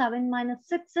ಬರ್ತಿದೆ? 7 minus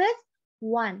 6 is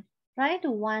 1. Right?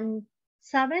 1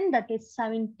 7, that is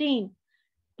 17.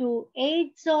 2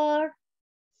 8s are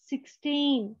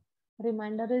 16.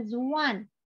 Remainder is 1.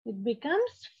 It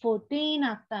becomes 14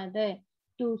 ಆಗ್ತಾ ಇದೆ.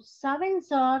 2 7s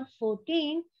are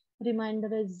 14.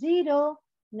 Remainder is 0.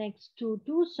 Next 2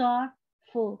 2s are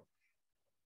 4.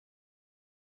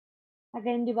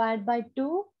 Again divide by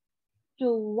 2.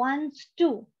 2 1s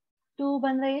 2. 2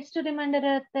 ಬಂದ್ರೆ ಎಷ್ಟು reminder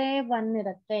ಇರುತ್ತೆ 1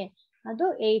 ಇರುತ್ತೆ ಅದು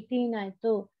 18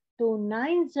 ಆಯ್ತು 2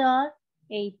 9s are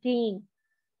 18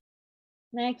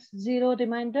 next 0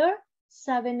 remainder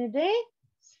 7 ಇದೆ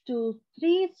 2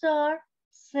 3s are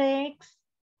 6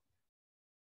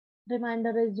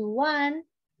 remainder is 1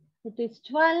 it is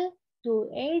 12 2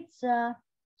 8s are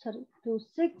 2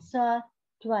 6 are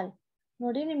 12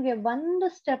 ನೋಡಿ ನಿಮಗೆ ಒಂದು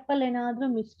ಸ್ಟೆಪ್ ಅಲ್ಲಿ ಏನಾದ್ರೂ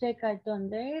ಮಿಸ್ಟೇಕ್ ಆಯ್ತು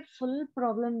ಅಂದ್ರೆ ಫುಲ್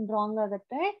ಪ್ರಾಬ್ಲಮ್ ರಾಂಗ್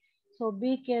ಆಗುತ್ತೆ so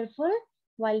be careful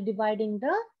while dividing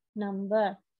the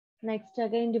number next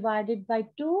again divided by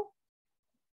 2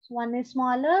 1 is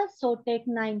smaller so take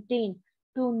 19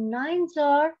 2 9s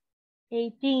are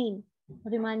 18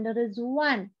 remainder is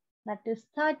 1 that is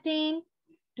 13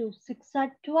 2 6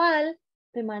 are 12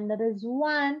 remainder is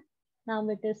 1 now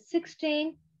it is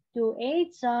 16 2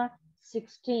 8s are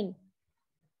 16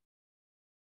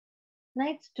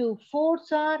 next 2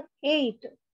 4s are 8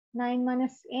 9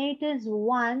 minus 8 is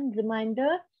 1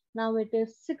 remainder now it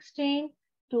is 16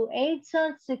 2 8s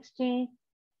are 16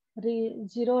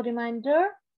 0 remainder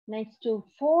next 2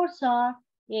 4s are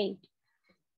 8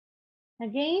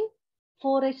 again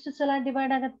 4 ಎಷ್ಟು ಸಲ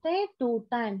divide ಆಗುತ್ತೆ 2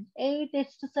 times 8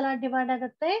 ಎಷ್ಟು ಸಲ divide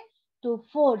ಆಗುತ್ತೆ 2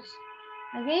 4s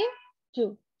again 2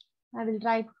 I will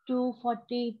write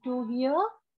 242 here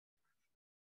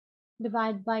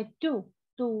divide by 2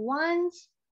 2 ones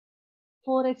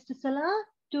 4 extra sala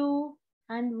 2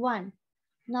 and 1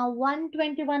 now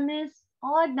 121 is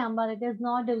odd number it is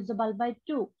not divisible by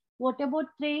 2 what about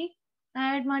 3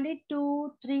 add madi 2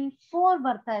 3 4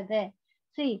 barta ide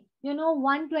see you know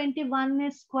 121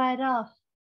 is square of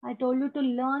I told you to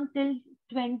learn till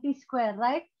 20 square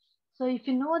right so if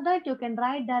you know that you can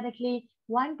write directly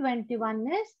 121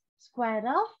 is square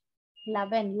of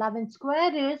 11 11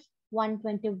 square is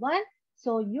 121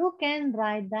 so you can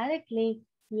write directly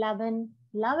 11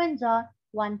 11s are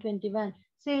 121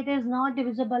 say it is not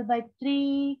divisible by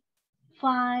 3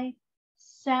 5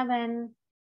 7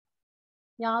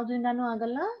 ಯಾವುದರಿಂದನೂ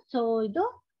ಆಗಲ್ಲ so ಇದು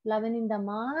 11 ಇಂದ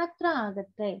ಮಾತ್ರ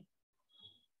ಆಗುತ್ತೆ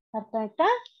ಅರ್ಥ ಆಯ್ತಾ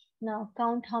now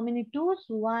count how many twos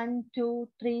 1 2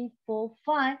 3 4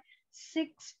 5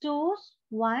 6 twos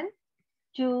 1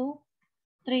 2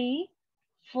 3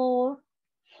 4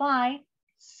 5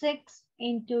 6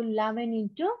 into 11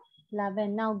 into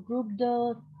 11 now group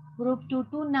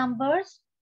 2 numbers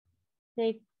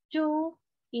take 2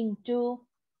 into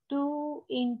 2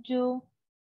 into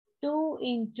 2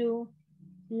 into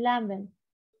 11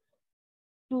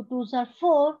 2 2s are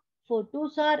 4 4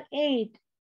 2s are 8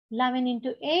 11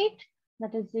 into 8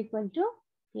 that is equal to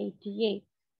 88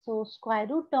 so square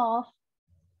root of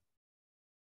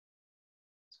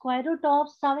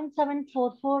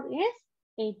 7744 is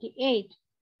 88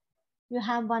 you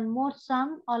have one more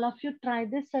sum all of you try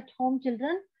this at home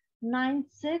children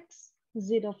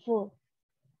 9604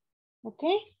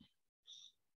 okay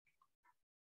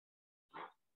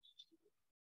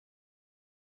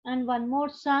and one more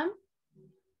sum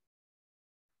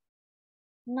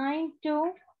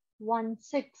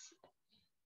 9216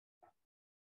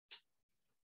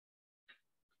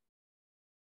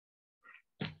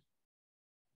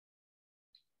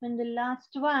 and the last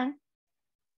one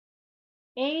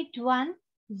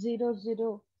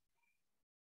 8100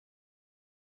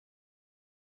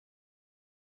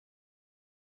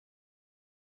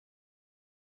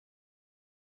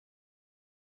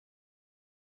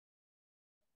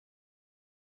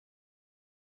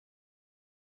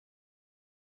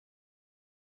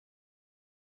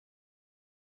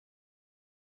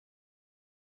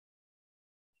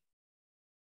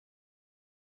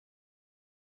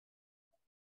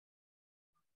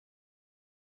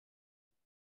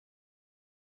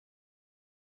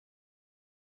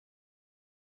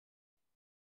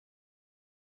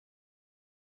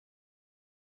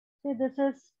 see this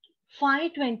is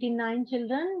 529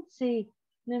 children see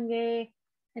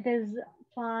it is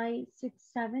 5 6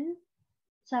 7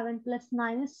 7 plus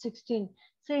 9 is 16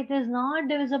 so it is not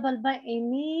divisible by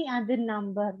any other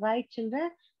number right children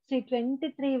see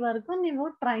 23 ವರೆಗೂ ನೀವು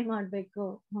try ಮಾಡಬೇಕು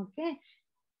okay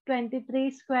 23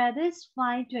 square is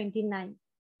 529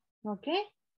 okay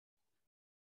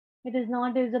it is not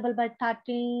divisible by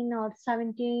 13 or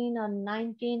 17 or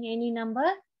 19 any number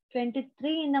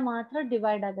 23 ಇಂದ ಮಾತ್ರ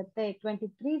divide ಆಗುತ್ತೆ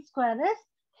 23 square is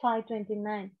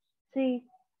 529 see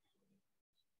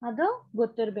ಅದು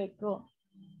ಗೊತ್ತಿರಬೇಕು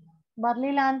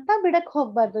ಬರ್ಲಿಲ್ಲ ಅಂತ ಬಿಡಕ್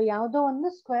ಹೋಗ್ಬಾರ್ದು ಯಾವುದೋ ಒಂದು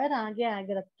ಸ್ಕ್ವೇರ್ ಆಗೇ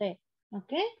ಆಗಿರುತ್ತೆ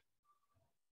okay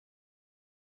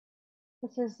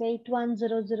this is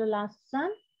 8100 last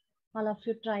sum all of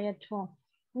you try at home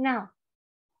now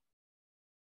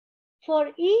for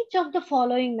each of the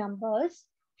following numbers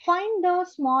find the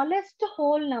smallest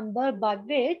whole number by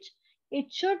which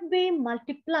it should be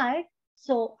multiplied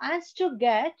so as to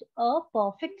get a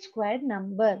perfect square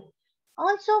number.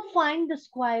 Also find the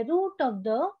square root of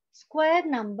the square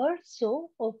number so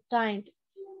obtained.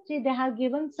 See, they have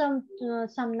given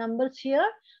some numbers here,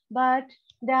 but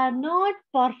they are not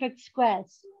perfect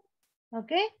squares.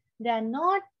 Okay, they are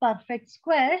not perfect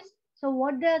squares. So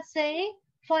what they are saying,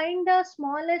 find the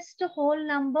smallest whole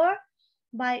number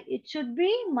by it should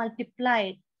be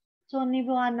multiplied. So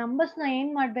ನೀವು ಆ numbers ನ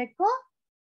ಏನ್ ಮಾಡಬೇಕು?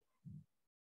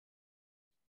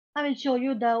 I will show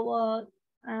you the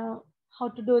how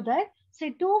to do that. See,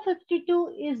 252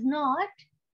 is not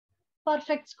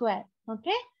perfect square.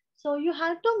 Okay, so you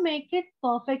have to make it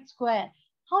perfect square.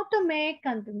 How to make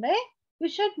ಅಂತಂದ್ರೆ you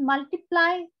should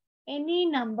multiply any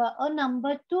number, a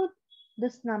number to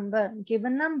this number,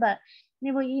 given number.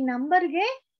 ನೀವು ಈ ನಂಬರ್ಗೆ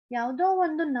ಯಾವುದೋ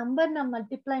ಒಂದು number ನ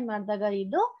multiply ಮಾಡಿದಾಗ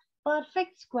ಇದು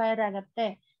perfect square ಆಗತ್ತೆ.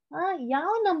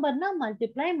 ಯಾವ ನಂಬರ್ ನ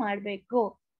ಮಲ್ಟಿಪ್ಲೈ ಮಾಡಬೇಕು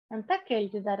ಅಂತ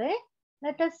ಕೇಳ್ತಿದ್ದಾರೆ.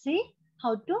 Let us see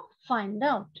how to find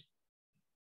out.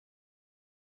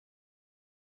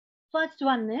 First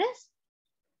one is,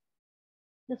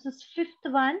 this is fifth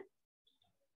one.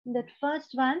 That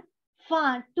first one,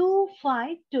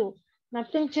 252.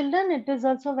 Nothing, children, it is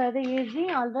also very easy.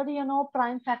 Already you know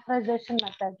prime factorization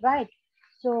method, right?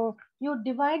 So you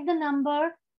divide the number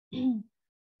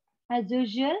as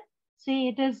usual. See,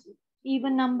 it is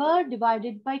even number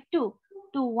divided by 2.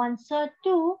 2 ones are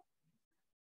 2.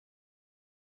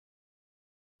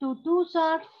 2 twos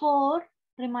are 4.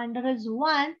 Remainder is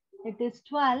 1. It is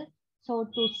 12. So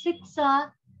 2 6 are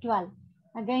 12.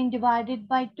 Again divided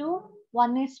by 2.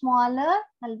 1 is smaller.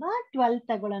 Alva 12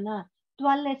 tagolana.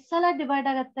 12 ಎಷ್ಟು ಸಲ divide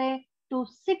ಆಗುತ್ತೆ? 2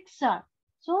 6 are.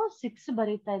 So 6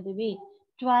 ಬರೀತಾ ಇದೀವಿ.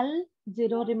 12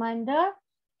 0 reminder.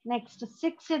 Next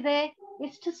 6 ಇದೆ.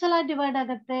 ಎಷ್ಟು ಸಲ divide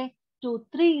ಆಗುತ್ತೆ? 2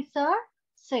 3s are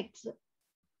 6.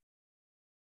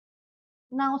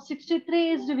 Now 63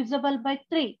 is divisible by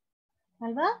 3.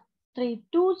 Alva 3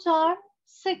 2s are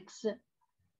 6.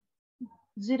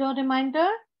 0 reminder.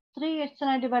 3 ಎಷ್ಟು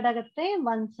ಸಲ ಡಿವೈಡ್ ಆಗುತ್ತೆ?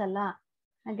 1 ಸಲ.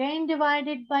 Again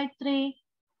divided by 3.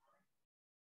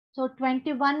 So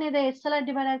 21 ಇದೆ. ಎಷ್ಟು ಸಲ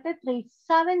ಡಿವೈಡ್ ಆಗುತ್ತೆ? 3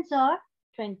 7s are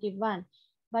 21.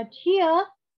 But here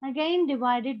again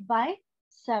divided by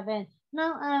 7. Now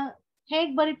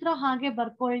ಹೇಗೆ ಬರೀತಾರೋ ಹಾಗೆ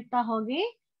ಬರ್ಕೊಳ್ತಾ ಹೋಗಿ.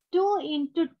 2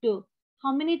 into 2.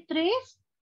 How many 3s?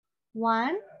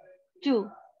 1 2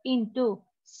 into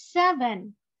 7.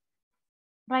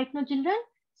 Right now, children?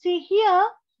 See, here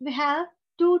we have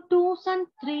 2 2s and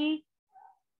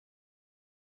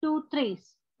 2 3s.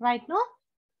 Right now?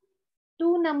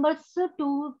 2 numbers 2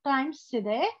 times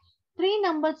ಇದೆ. 3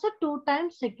 numbers 2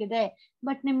 times ಸಿಕ್ಕಿದೆ.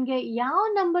 But ನಿಮ್ಗೆ ಯಾವ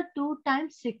number 2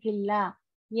 times ಸಿಕ್ಕಿಲ್ಲ?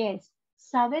 Yes,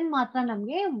 7 ಮಾತ್ರ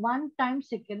ನಮ್ಗೆ 1 time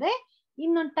ಸಿಕ್ಕಿದೆ.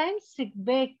 ಇನ್ನೊಂದು ಟೈಮ್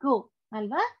ಸಿಗ್ಬೇಕು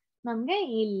ಅಲ್ವಾ? ನಮ್ಗೆ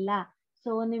ಇಲ್ಲ.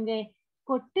 ಸೊ ನಿಮ್ಗೆ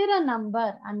ಕೊಟ್ಟಿರೋ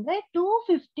ನಂಬರ್ ಅಂದ್ರೆ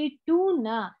 252 ನ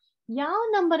ಯಾವ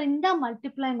ನಂಬರ್ ಇಂದ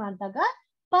ಮಲ್ಟಿಪ್ಲೈ ಮಾಡಿದಾಗ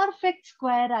ಪರ್ಫೆಕ್ಟ್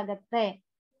ಸ್ಕ್ವೇರ್ ಆಗತ್ತೆ?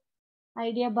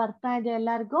 ಐಡಿಯಾ ಬರ್ತಾ ಇದೆ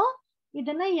ಎಲ್ಲರಿಗೂ?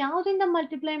 ಇದನ್ನ ಯಾವ್ದಿಂದ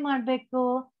ಮಲ್ಟಿಪ್ಲೈ ಮಾಡ್ಬೇಕು?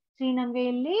 ಸಿ, ನಮ್ಗೆ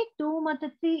ಇಲ್ಲಿ 2 ಮತ್ತೆ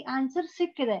 3 ಆನ್ಸರ್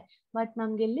ಸಿಕ್ಕಿದೆ. ಬಟ್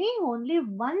ನಮ್ಗೆ ಇಲ್ಲಿ ಓನ್ಲಿ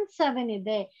 1 7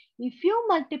 ಇದೆ. If you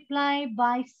multiply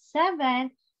by 7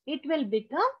 it will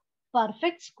become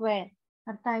perfect square.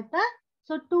 ಅರ್ಥ ಆಯ್ತಾ?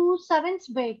 ಸೊ 2 7s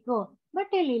ಬೇಕು,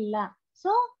 ಬಟ್ ಇಲ್ಲಿ ಇಲ್ಲ.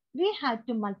 So we had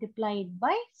to multiply it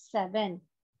by 7.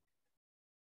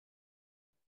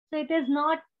 So it is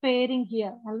not pairing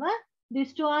here, alva?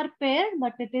 These two are paired,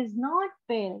 but it is not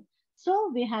paired. So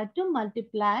we had to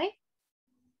multiply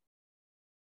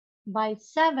by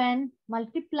 7,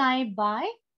 multiply by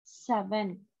 7.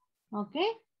 Okay?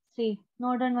 See,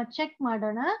 nodana check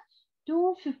madona.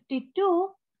 252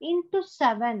 into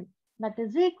 7, that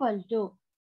is equal to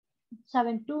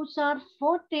 7 2s are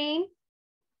 14.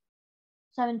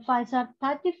 7 5s are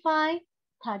 35,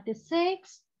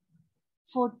 36,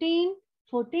 14,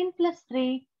 14 plus 3,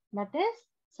 that is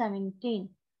 17.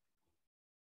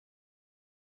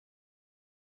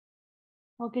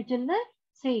 Okay, children?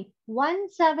 See,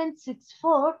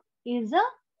 1764 is a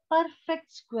perfect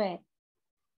square.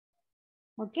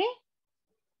 Okay?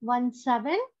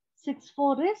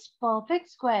 1764 is perfect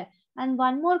square. And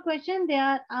one more question, they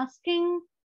are asking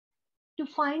to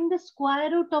find the square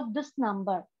root of this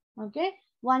number. Okay,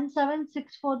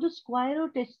 1764 square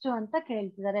root ಎಷ್ಟು ಅಂತ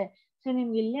ಕೇಳ್ತಿದ್ದಾರೆ. So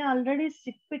ನಿಮ್ಗೆ ಇಲ್ಲಿ already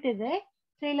ಸಿಕ್ಬಿಟ್ಟಿದೆ.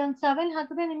 So ಇಲ್ಲಿ ಒಂದು 7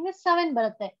 ಹಾಕಿದ್ರೆ ನಿಮ್ಗೆ 7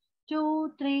 ಬರುತ್ತೆ. 2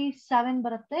 3 7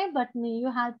 ಬರುತ್ತೆ. But you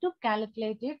have to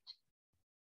calculate it.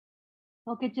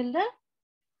 Okay children?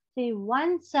 C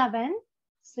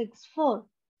 1764.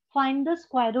 Find the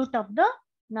square root of the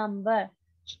number.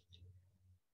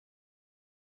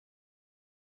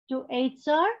 2 8s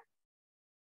are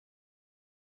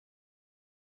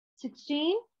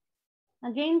 16.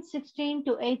 Again 16,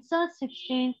 2 8s are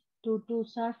 16. 2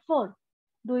 2s are 4.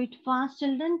 Do it fast,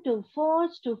 children. 2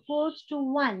 4s, 2 4s, 2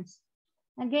 1s.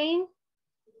 Again,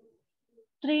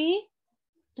 3,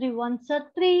 3 1s are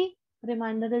 3.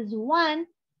 Remainder is 1.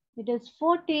 It is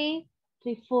 40.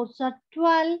 3 4s are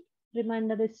 12.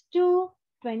 Remainder is 2,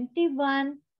 21.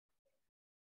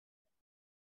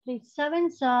 3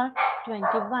 7s are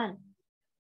 21.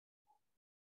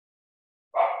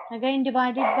 Again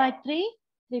divided by 3.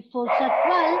 3 4s are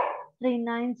 12. 3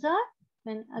 9s are,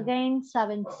 and again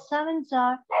 7 7s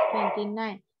are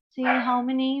 29. See how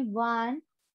many? 1,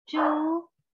 2,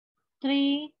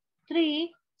 3,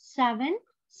 3, 7,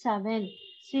 7.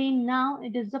 See now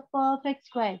it is the perfect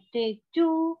square. Take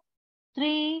 2,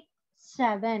 3,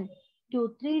 7.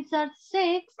 2 3s are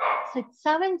 6. 6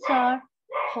 7s are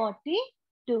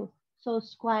 42. So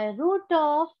square root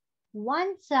of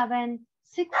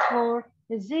 1764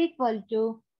 is equal to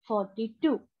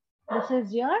 42. This is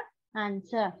your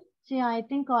answer. See, I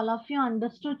think all of you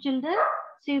understood, children.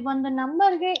 See, ಒಂದು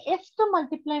ನಂಬರ್ಗೆ ಎಷ್ಟು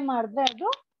multiply ಮಾಡಿದ್ರೆ ಅದು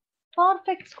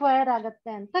perfect square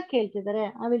ಆಗುತ್ತೆ ಅಂತ ಕೇಳ್ತಿದ್ದಾರೆ.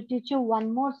 I will teach you one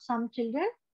more sum, children.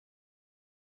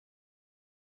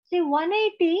 See,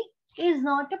 180 is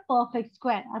not a perfect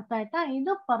square. ಅರ್ಥ ಆಯ್ತಾ?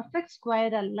 ಇದು ಪರ್ಫೆಕ್ಟ್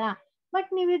ಸ್ಕ್ವೇರ್ ಅಲ್ಲ. ಬಟ್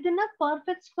ನೀವು ಇದನ್ನ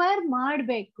ಪರ್ಫೆಕ್ಟ್ ಸ್ಕ್ವೇರ್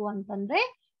ಮಾಡಬೇಕು ಅಂತಂದ್ರೆ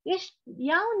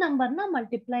ಯಾವ ನಂಬರ್ನ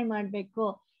ಮಲ್ಟಿಪ್ಲೈ ಮಾಡಬೇಕು?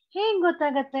 ಹೇಗ್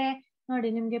ಗೊತ್ತಾಗತ್ತೆ? ನೋಡಿ,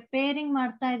 ನಿಮ್ಗೆ ಪೇರಿಂಗ್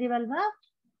ಮಾಡ್ತಾ ಇದೀವಲ್ವಾ,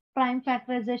 ಪ್ರೈಮ್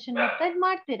ಫ್ಯಾಕ್ಟರೈಸೇಷನ್ ಮೆಥಡ್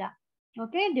ಮಾಡ್ತೀರಾ.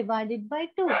 Okay, divided by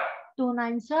 2. 2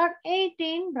 9s are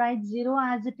 18. Write 0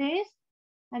 as it is.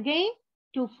 Again,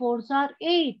 2 4s are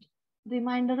 8.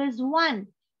 Remainder is 1.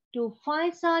 2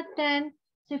 5s are 10.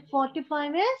 So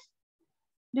 45 is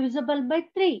divisible by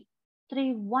 3.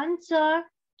 3 1s are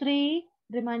 3.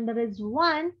 Remainder is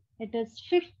 1. It is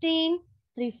 15.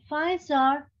 3 5s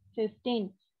are 15.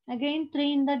 Again, 3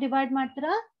 in the divide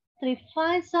mattra. 3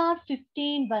 5s are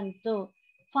 15 bantu.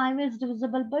 5 is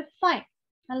divisible by 5.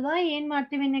 ಅಲ್ವಾ? ಏನ್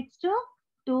ಮಾಡ್ತೀವಿ next?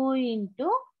 2 into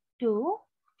 2,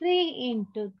 3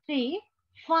 into 3,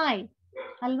 5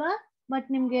 ಅಲ್ವಾ? But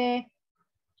ನಿಮ್ಗೆ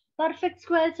perfect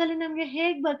squares ಅಲ್ಲಿ ನಮ್ಗೆ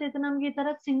ಹೇಗ್ ಬರ್ತಿತ್ತು? ನಮ್ಗೆ ಈ ತರ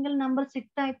ಸಿಂಗಲ್ ನಂಬರ್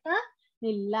ಸಿಗ್ತಾ ಇತ್ತಾ?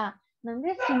 ಇಲ್ಲ,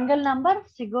 ನಮ್ಗೆ ಸಿಂಗಲ್ ನಂಬರ್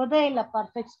ಸಿಗೋದೇ ಇಲ್ಲ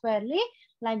perfect squarely.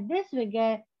 Like this we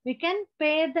can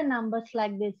peer the numbers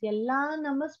like this. ಎಲ್ಲಾ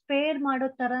ನಂಬರ್ಸ್ ಪೇರ್ ಮಾಡೋ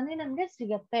ತರಾನೇ ನಮ್ಗೆ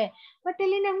ಸಿಗತ್ತೆ. ಬಟ್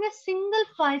ಇಲ್ಲಿ ನಮ್ಗೆ single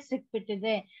 5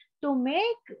 ಸಿಕ್ಬಿಟ್ಟಿದೆ. To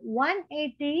make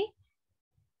 180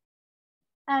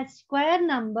 a square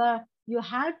number, you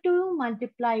have to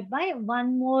multiply by one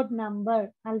more number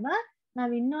ಅಲ್ವಾ?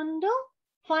 ನಾವು ಇನ್ನೊಂದು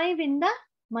 5 ಇಂದ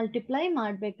ಮಲ್ಟಿಪ್ಲೈ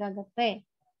ಮಾಡ್ಬೇಕಾಗತ್ತೆ.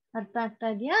 ಅರ್ಥ ಆಗ್ತಾ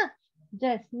ಇದೆಯಾ?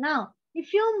 Just now, if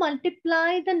you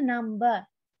multiply the number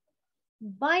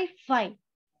by 5,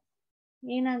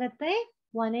 ಏನಾಗತ್ತೆ?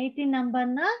 180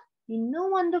 ನಂಬರ್ನ ಇನ್ನೂ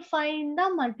ಒಂದು 5 ಇಂದ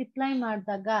ಮಲ್ಟಿಪ್ಲೈ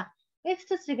ಮಾಡಿದಾಗ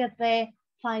ಎಷ್ಟು ಸಿಗತ್ತೆ?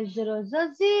 5 zeros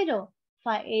are 0,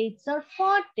 5 8s are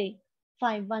 40,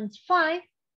 5 1s 5.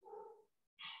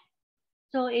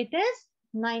 So it is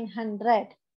 900.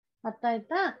 ಅರ್ಥ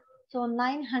ಆಯ್ತಾ? So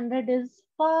 900 is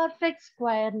perfect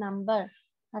square number.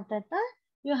 ಅರ್ಥ ಆಯ್ತಾ?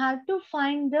 You have to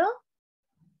find the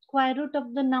square root of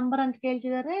the number ಅಂತ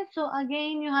ಕೇಳ್ತಿದ್ದಾರೆ. So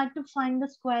again you have to find the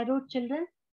square root, children.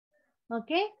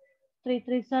 Okay? 3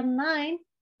 3s are 9.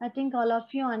 I think all of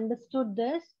you understood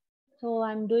this. So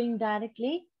I'm doing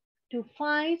directly. 2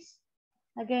 5s.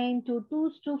 Again 2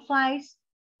 2s, 2 5s.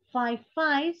 5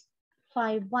 5s.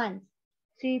 5 1s.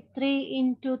 See, 3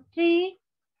 into 3,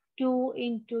 2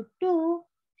 into 2,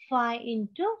 5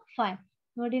 into 5.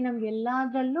 ನೋಡಿ, ನಮ್ಗೆ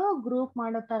ಎಲ್ಲಾದ್ರಲ್ಲೂ group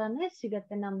ಮಾಡೋ ತರಾನೇ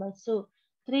ಸಿಗತ್ತೆ numbers.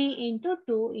 3 into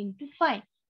 2 into 5.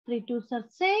 3 2s are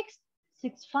 6,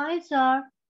 6 5s are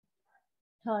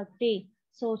 30.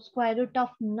 So square root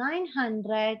of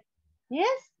 900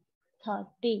 is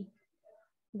 30.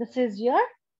 This is your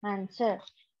answer.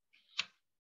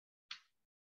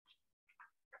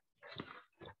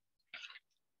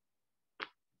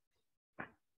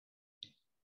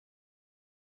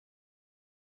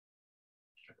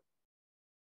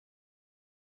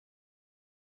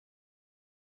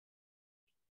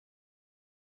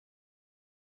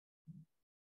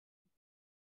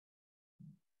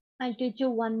 I'll teach you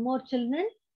one more, children,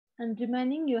 and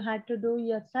remaining you had to do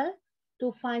yourself. 2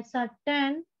 5s are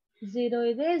 10, 0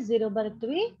 ಇದೆ 0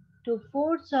 ಬರ್ತೀವಿ. 2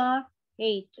 4s are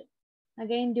 8.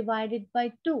 Again divided by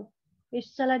 2.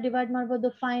 ಎಷ್ಟು ಸಲ divide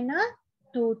ಮಾಡ್ಬೋದು 5 ನ?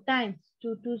 2 times.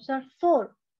 2 2s are 4.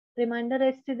 Reminder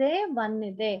ಎಷ್ಟಿದೆ? 1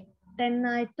 ಇದೆ. 10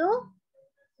 ಆಯ್ತು.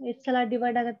 ಎಷ್ಟು ಸಲ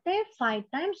ಡಿವೈಡ್ ಆಗುತ್ತೆ? 5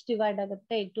 times ಡಿವೈಡ್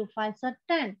ಆಗುತ್ತೆ. 2 5s are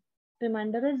 10.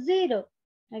 Remainder is 0.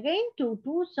 Again 2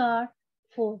 2s are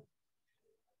 4.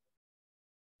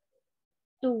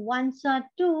 2 1s are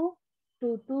 2, 2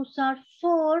 2s are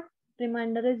 4,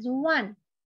 remainder is 1,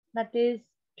 that is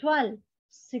 12,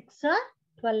 6 are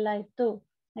 12 ಆಯ್ತು.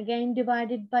 Again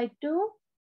divided by 2,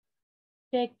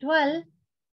 take 12,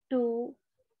 2,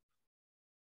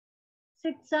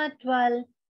 6 are 12,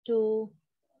 2,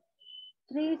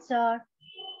 3 are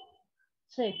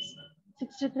 6.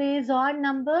 63 is odd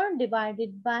number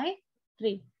divided by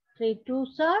 3. 3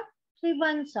 2s are 3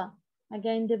 1s are.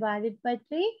 Again divided by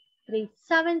 3. 3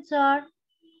 7s are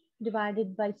divided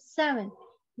by 7.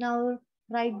 Now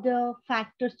write the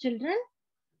factors, children.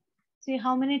 See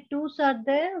how many 2s are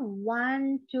there?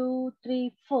 1, 2,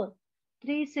 3, 4.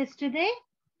 3 is yesterday,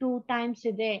 2 times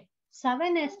ಇದೆ.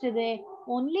 7 yesterday,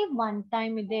 only 1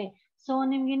 time ಇದೆ. So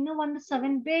ನಿಮ್ಗೆ ಇನ್ನೂ ಒಂದು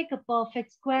 7 ಬೇಕು perfect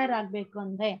square ಆಗಬೇಕು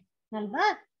ಅಂದ್ರೆ ಅಲ್ವಾ?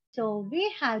 So we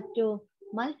have to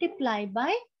multiply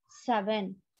by 7.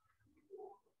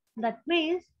 That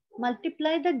means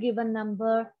multiply the given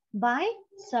number by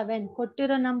 7.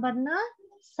 ಕೊಟ್ಟಿರೋ ನಂಬರ್ನ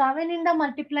 7 ಇಂದ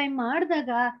multiply ಮಾಡಿದಾಗ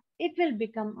it will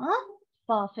become a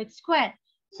perfect square.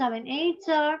 7 8s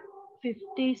are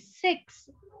 56.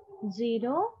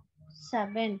 0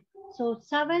 7. So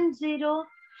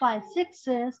 7056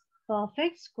 is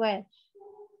perfect square.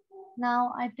 Now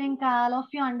I think all of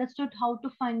you understood how to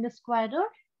find the square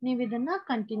root. ನೀವು ಇದನ್ನ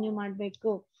continue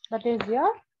ಮಾಡಬೇಕು. That is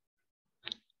your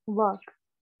work.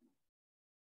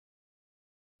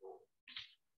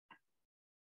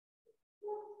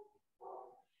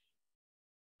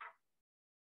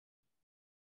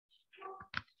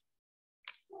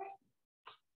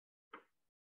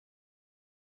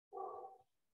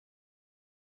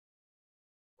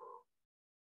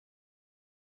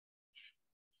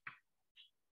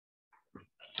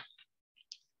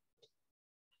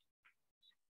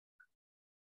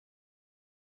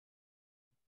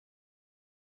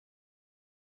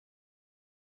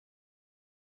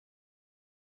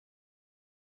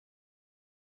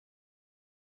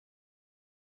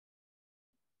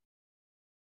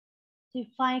 If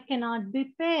 5 cannot be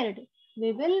paired, we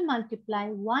will multiply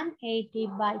 180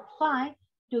 by 5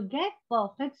 to get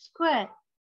perfect square.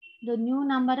 The new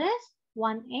number is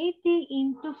 180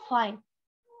 into 5.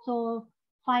 So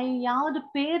 5 ಯಾವುದು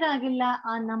peer ಆಗಿಲ್ಲ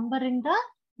ಆ number ಇಂದ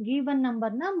given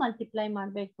number ನ multiply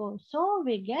ಮಾಡಬೇಕು. So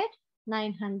we get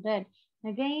 900.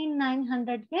 Again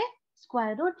 900 ಗೆ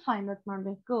square root find out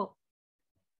ಮಾಡಬೇಕು.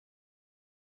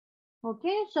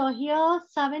 Okay, so here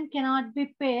 7 cannot be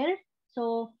paired. So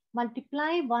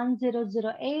multiply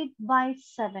 1008 by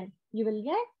 7. You will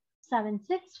get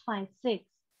 7656.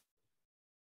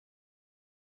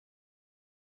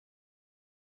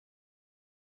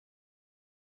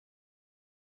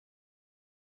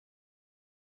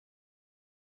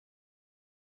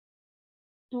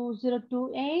 Two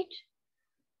 2028,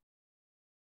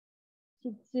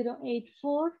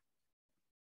 6084,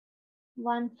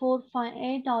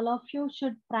 1458. All of you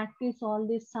should practice all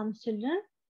these sums, children.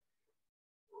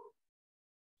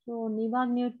 So ನೀವಾಗ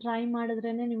ನೀವು try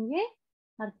ಮಾಡಿದ್ರೇನೆ ನಿಮಗೆ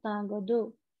ಅರ್ಥ ಆಗೋದು.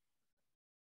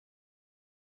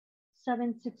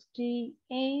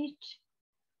 768.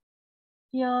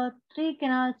 Here 3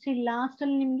 cannot see. Last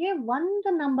ಅಲ್ಲಿ ನಿಮಗೆ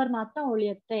ಒಂದು number ಮಾತ್ರ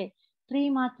ಉಳಿಯುತ್ತೆ. 3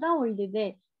 ಮಾತ್ರ ಉಳಿದಿದೆ.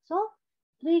 So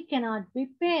 3 cannot be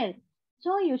paired.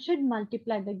 So you should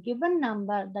multiply the given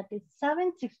number, that is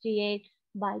 768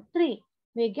 by 3.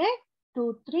 We get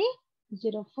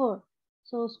 2304.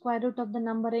 So square root of the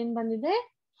number ಏನು ಬಂದಿದೆ?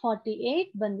 48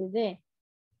 ಬಂದಿದೆ.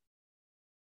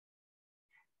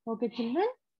 Okay children,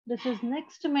 this is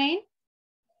next main.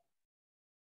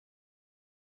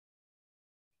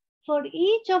 For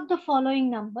each of the following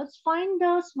numbers, find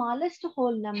the smallest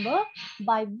whole number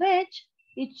by which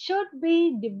it should be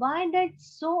divided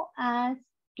so as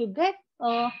to get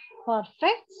a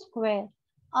perfect square.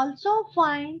 Also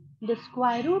find the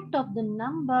square root of the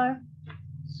number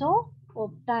so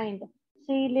obtained.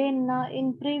 See, in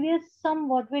previous sum,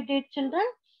 what we did, children?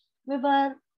 We were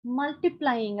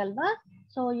multiplying, alva?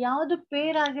 So, ಯಾವುದು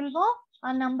pair ಆಗಿಲ್ವೋ ಆ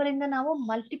number ಇಂದ ನಾವು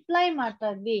multiply ಮಾಡ್ತಾ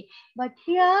ಇದ್ವಿ. But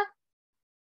here,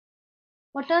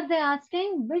 what are they asking?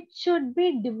 Which should be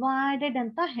divided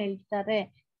ಅಂತ ಹೇಳ್ತಾರೆ.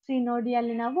 See, ನೋಡಿ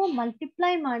ಅಲ್ಲಿ ನಾವು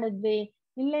multiply ಮಾಡಿದ್ವಿ.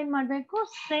 ಇಲ್ಲೇನ್ ಮಾಡಬೇಕು?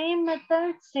 Same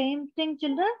method, same thing,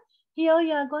 children. Here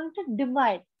you are going to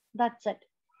divide. That's it.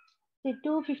 See,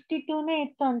 252 ನೇ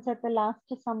ಇತ್ತು ಅನ್ಸುತ್ತೆ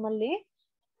ಲಾಸ್ಟ್ ಸಮ್ ಅಲ್ಲಿ.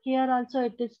 Here also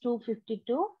it is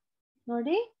 252.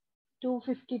 ನೋಡಿ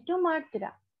 252 ಮಾಡ್ತೀರಾ.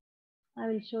 I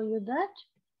will show you that.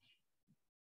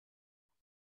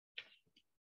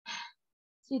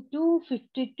 See,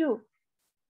 252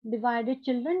 divided,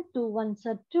 children. 2 1s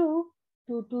are 2,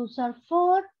 2 2s are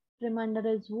 4, remainder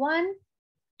is 1,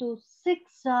 2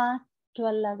 6 are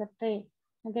 12 ಆಗುತ್ತೆ.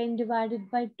 Again divided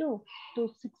by 2, 2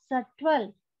 6 are 12.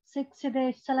 6 ಇದೆ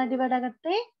ಎಷ್ಟು ಸಲ ಡಿವೈಡ್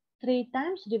ಆಗುತ್ತೆ? 3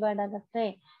 times ಡಿವೈಡ್ ಆಗುತ್ತೆ.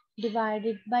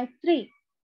 Divided by 3.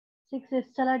 6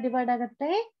 ಎಷ್ಟು ಸಲ ಡಿವೈಡ್ ಆಗುತ್ತೆ?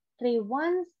 3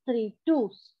 1s, 3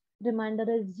 2s. Remainder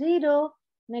is 0.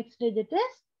 Next digit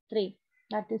is 3.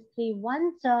 That is 3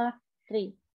 ones are 3.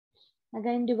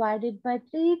 Again divided by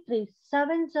 3. 3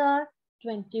 sevens are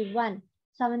 21.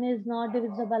 7 is not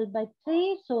divisible by 3.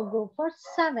 So go for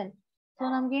 7. So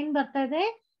ನಮ್ಗೆ ಏನು ಬರ್ತಾ ಇದೆ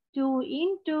 2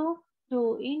 into 2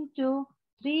 into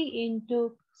 3 into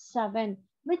 7.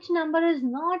 Which number is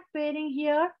not pairing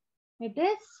here? It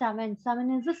is 7.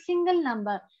 7 is a single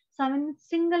number. 7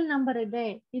 single number ಇದೆ.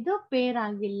 ಇದು pair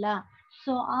ಆಗಿಲ್ಲ.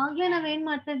 So ಆಗಲೇ ನಾವೇನ್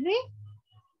ಮಾಡ್ತಾ ಇದ್ವಿ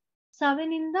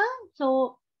 7 ಇಂದ ಸೊ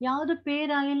ಯಾವುದು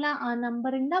ಪೇರ್ ಆಗಿಲ್ಲ ಆ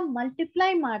ನಂಬರ್ ಇಂದ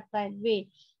ಮಲ್ಟಿಪ್ಲೈ ಮಾಡ್ತಾ ಇದ್ವಿ.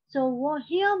 So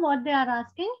here what they are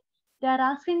asking, they are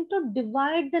asking to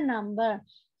divide the number.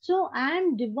 So I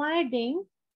am dividing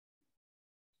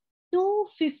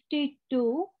 252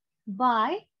 by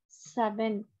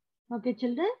 7. Okay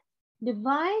children,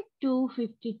 divide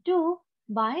 252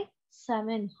 by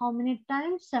 7. How many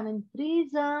times? 7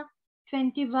 3s are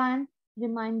 21.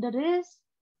 Remainder is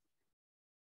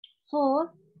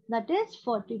 4. That is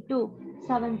 42.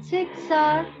 7 6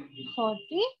 are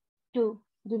 42.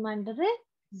 Remainder is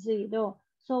 0.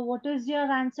 So what is your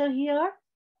answer here?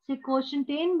 See, quotient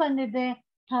ಏನು ಬಂದಿದೆ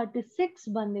 36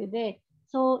 ಬಂದಿದೆ.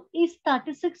 So is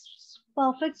 36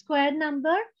 perfect square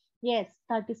number? Yes,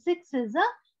 36 is a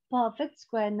perfect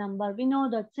square number. We know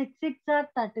that 6 6 are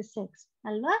 36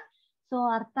 ಅಲ್ವಾ? So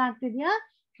ಅರ್ಥ ಆಗ್ತಿದ್ಯಾ?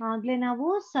 ಆಗ್ಲೇ ನಾವು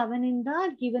 7 ಇಂದ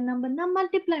given number ನ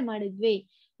ಮಲ್ಟಿಪ್ಲೈ ಮಾಡಿದ್ವಿ.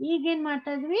 ಈಗ ಏನ್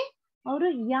ಮಾಡ್ತಾ ಇದ್ವಿ, ಅವರು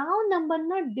ಯಾವ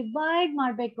ನಂಬರ್ನ ಡಿವೈಡ್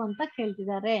ಮಾಡಬೇಕು ಅಂತ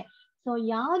ಕೇಳ್ತಿದ್ದಾರೆ. ಸೊ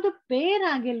ಯಾವ್ದು ಪೇರ್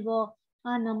ಆಗಿಲ್ವೋ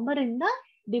ಆ ನಂಬರ್ ಇಂದ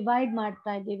ಡಿವೈಡ್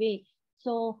ಮಾಡ್ತಾ ಇದ್ದೀವಿ.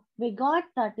 So we got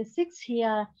 36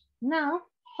 here. Now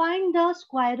find the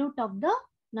square root of the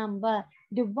number.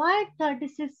 Divide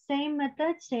 36, same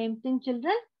method, same thing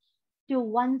children. 2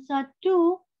 ones are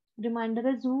 2, remainder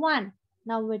is 1.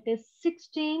 Now it is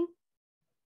 16.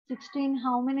 16,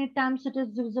 how many times it is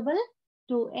divisible?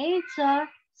 2 8s are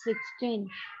 16.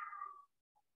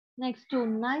 Next 2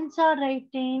 9s are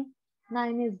 18.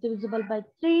 9 is divisible by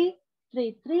 3.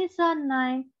 3 3s are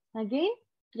 9. Again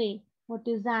 3. What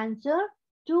is the answer?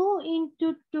 2 into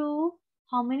 2.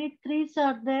 How many 3s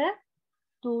are there?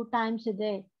 2 times a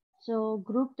day. So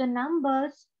group the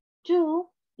numbers. 2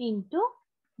 into,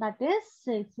 that is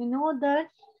 6. We know that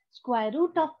square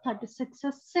root of 36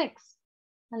 is 6.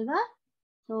 Alva?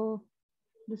 So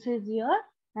this is your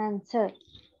answer.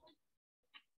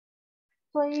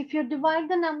 So if you divide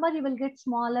the number, you will get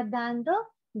smaller than the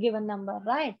given number,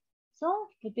 right? So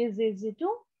it is easy to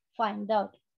find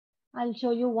out. I'll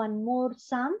show you one more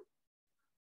sum.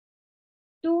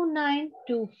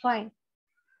 2925.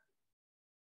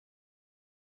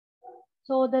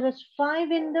 So there is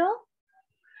 5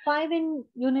 in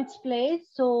units place.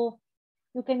 So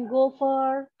you can go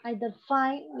for either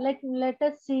 5. Let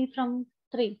us see from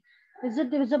 3. Is it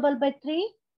divisible by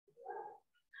 3?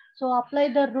 So apply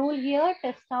the rule here,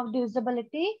 test of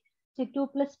divisibility. See, 2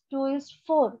 plus 2 is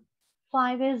 4.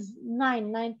 5 is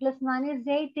 9. 9 plus 9 is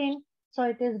 18. So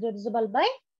it is divisible by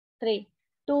 3.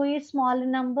 2 is small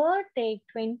number. Take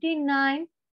 29.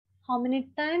 How many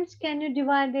times can you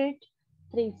divide it?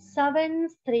 3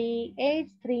 7s, 3 8s,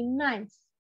 3 9s.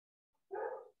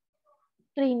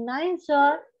 3 9s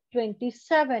are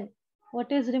 27. What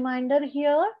is remainder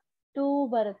here? 2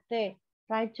 barutte.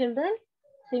 Right children?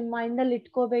 Mind ಅಲ್ಲಿ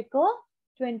ಇಟ್ಕೋಬೇಕು.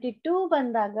 22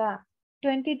 ಬಂದಾಗ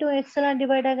 22 ಎಷ್ಟು ಸಲ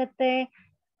divide ಆಗುತ್ತೆ?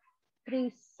 3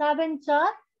 7s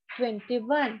are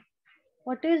 21.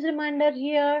 What is remainder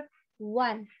here?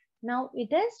 1. Now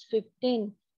it is 15.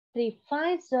 3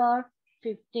 5s are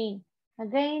 15.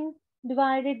 Again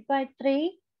divided by 3.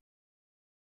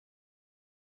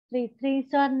 3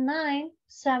 3s are 9.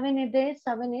 7 ಇದೆ.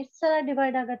 7 ಎಷ್ಟು ಸಲ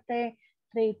divide ಆಗುತ್ತೆ?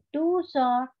 3 2s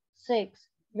are 6.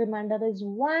 Remainder is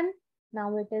 1. Now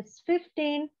it is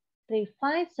 15. 3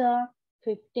 5s are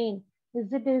 15. Is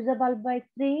it divisible by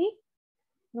 3?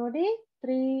 Nodi,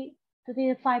 3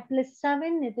 5 plus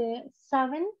 7 it is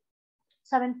 7.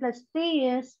 7 plus 3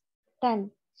 is 10.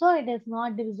 So it is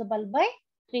not divisible by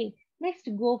 3. Next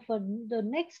go for the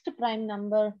next prime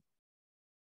number.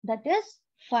 That is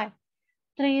 5.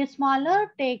 3 is smaller,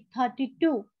 take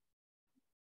 32.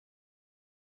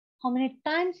 How many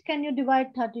times can you divide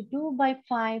 32 by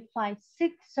 5? 5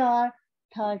 6 are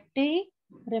 30.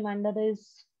 Remainder is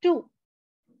 2.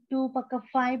 2 pakka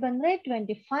 5 bandre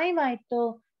 25 aito.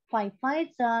 5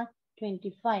 5s are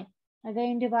 25.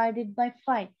 Again divided by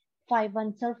 5. 5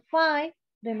 ones are 5.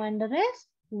 Remainder is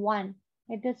 1.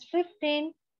 It is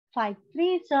 15. 5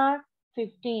 3s are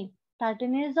 15.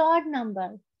 13 is odd number.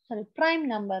 Sorry, prime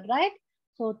number, right?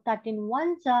 So 13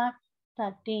 ones are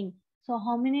 13. So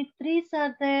how many 3s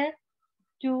are there?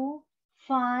 2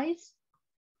 5s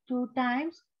 2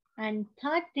 times and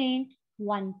 13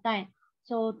 1 time.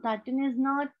 So 13 is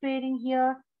not pairing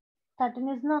here. 13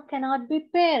 is not cannot be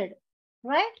paired,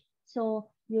 right? So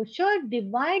you should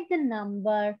divide the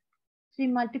number. See,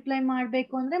 multiply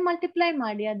ಮಾಡಬೇಕು ಅಂದ್ರೆ multiply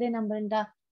ಮಾಡಿ ಅದೇ number ಇಂದ.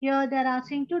 Here they are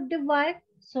asking to divide,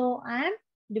 so I am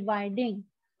dividing.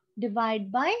 Divide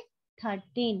by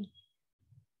 13.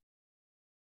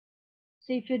 So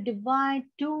if you divide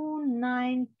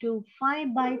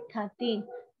 2925 by 13,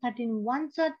 13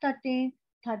 ones are 13,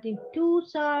 13 twos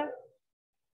are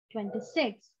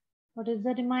 26. What is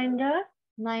the remainder?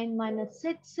 9 minus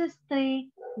 6 is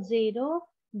 3, 0,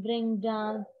 bring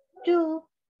down 2,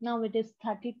 now it is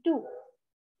 32.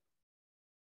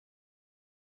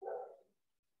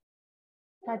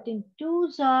 13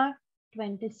 twos are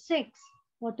 26.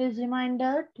 What is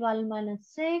remainder? 12 minus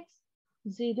 6,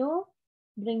 0,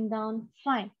 bring down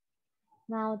 5.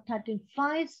 Now 13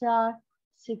 fives are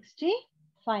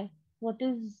 65. What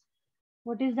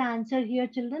is the answer here,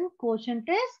 children? Quotient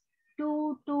is 2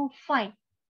 to 5.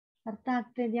 ಅರ್ಥ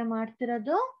ಆಗ್ತಾ ಇದೆಯಾ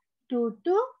ಮಾಡ್ತಿರೋದು? 2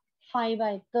 to 5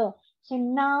 ಆಯ್ತು. So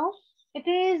now it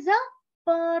is a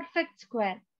perfect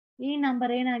square. ಈ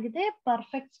number ಏನಾಗಿದೆ?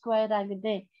 Perfect square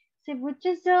ಆಗಿದೆ. See, what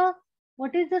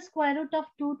is the square root of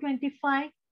 225?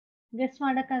 Guess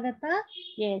ಮಾಡಕ್ಕಾಗತ್ತಾ?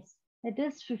 Yes, it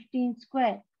is 15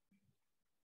 square.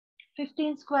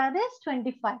 15 square is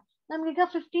 25. ನಮ್ಗೀಗ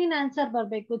 15 answer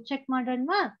ಬರಬೇಕು. ಚೆಕ್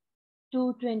ಮಾಡೋಣವಾ?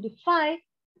 225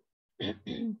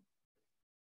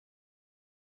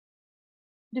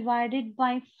 divided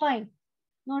by 5.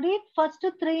 ನೋಡಿ, ಫಸ್ಟ್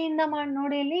 3 ಇಂದ ಮಾಡಿ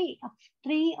ನೋಡಿ. ಇಲ್ಲಿ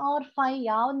 3 or 5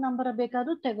 ಯಾವ ನಂಬರ್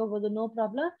ಬೇಕಾದ್ರೂ ತಗೋಬಹುದು, ನೋ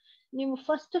ಪ್ರಾಬ್ಲಮ್. ನೀವು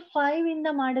ಫಸ್ಟ್ 5 ಇಂದ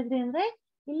ಮಾಡಿದ್ರಿ ಅಂದ್ರೆ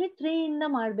ಇಲ್ಲಿ 3 ಇಂದ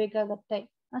ಮಾಡ್ಬೇಕಾಗತ್ತೆ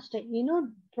ಅಷ್ಟೇ, ಏನು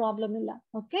ಪ್ರಾಬ್ಲಮ್ ಇಲ್ಲ.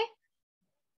 Okay,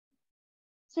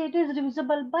 so it is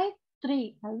divisible by 3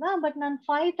 ಅಲ್ವಾ? ಬಟ್ ನಾನು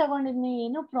 5 ತಗೊಂಡಿದ್ನಿ,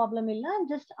 ಏನು ಪ್ರಾಬ್ಲಮ್ ಇಲ್ಲ.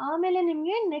 ಜಸ್ಟ್ ಆಮೇಲೆ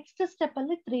ನಿಮ್ಗೆ ನೆಕ್ಸ್ಟ್ ಸ್ಟೆಪ್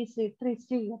ಅಲ್ಲಿ 3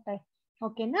 ಸಿಗುತ್ತೆ.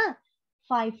 ಓಕೆನಾ?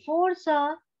 5 4s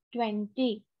are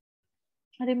 20.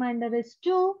 Remainder is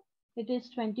 2. It is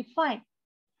 25.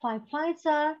 5 5s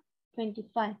are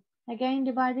 25. Again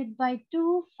divided by 2.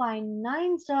 5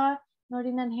 9s are,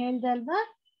 ನೋಡಿ ನಾನು ಹೇಳ್ದೆ ಅಲ್ವಾ,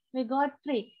 we got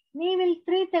 3. ನೀವು ಇಲ್ಲಿ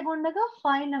 3 ತಗೊಂಡಾಗ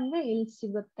 5 ನಮಗೆ ಇಲ್ಲಿ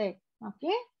ಸಿಗುತ್ತೆ.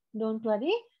 Okay, don't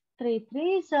worry. 3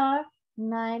 3s are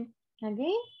 9.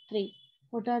 Again 3.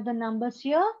 What are the numbers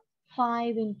here?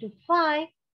 5 into 5,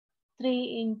 3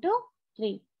 into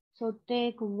 3. So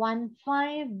take 1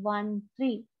 5 1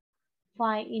 3.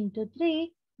 5 into 3,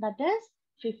 that is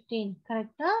 15.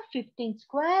 Correct? 15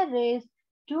 square is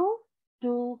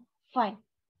 225.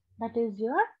 That is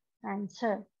your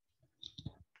answer.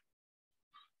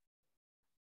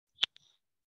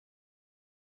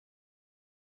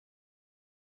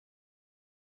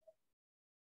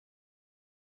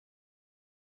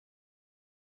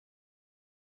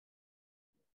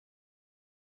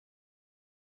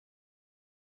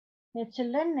 Yes,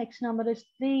 children, next number is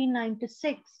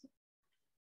 396.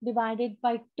 Divided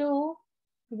by 2,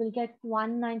 you will get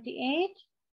 198.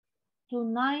 2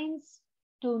 9s,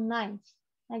 2 9s.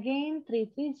 Again, 3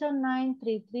 3s are 9,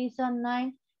 3 3s are 9,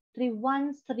 3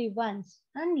 1s, 3 1s,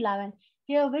 and 11.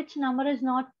 Here, which number is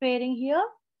not pairing here?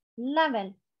 11.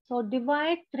 So,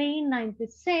 divide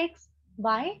 396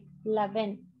 by 11.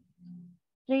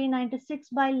 396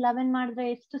 by 11 ಮಾಡಿದ್ರೆ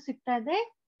ಎಷ್ಟು ಸಿಗ್ತಾ ಇದೆ?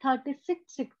 36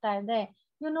 ಸಿಗ್ತಾ ಇದೆ.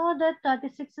 You know that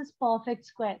 36 is perfect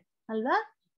square, ಅಲ್ವಾ?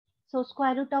 So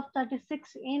square root of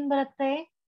 36 ಏನ್ ಬರುತ್ತೆ?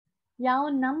 ಯಾವ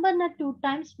ನಂಬರ್ ನ 2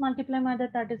 times multiply ಮಾಡಿದ್ರೆ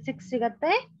 36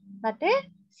 ಸಿಗತ್ತೆ? That is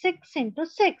 6 into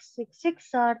 6. 6 6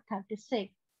 are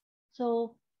 36. So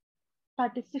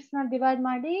 36 ನ divide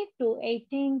ಮಾಡಿ 2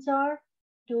 18s are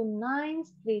 2 9s,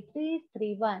 3 3s,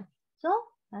 3 1. So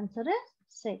answer is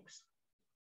 6.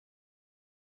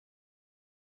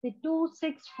 The 2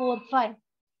 6 4 5.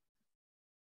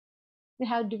 We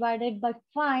have divided by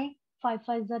 5. 5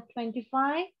 5s are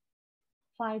 25.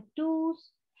 5 2s,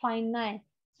 5 9.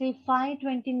 See,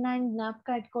 529 ಜ್ಞಾಪಕ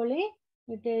ಇಟ್ಕೊಳ್ಳಿ.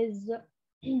 It is,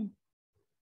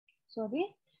 sorry,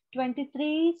 23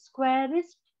 square is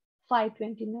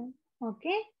 529.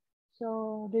 Okay, so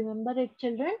remember it,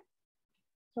 children.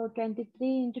 So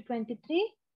 23 into 23,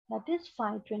 that is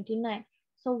 529.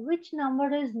 So which number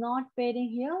is not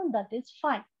pairing here? That is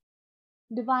 5.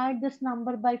 Divide this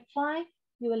number by 5.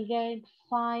 You will get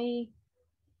 5.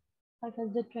 5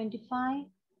 is the 25.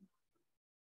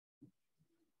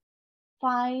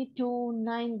 5 to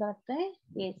 9 barte.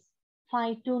 Yes,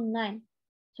 5 to 9.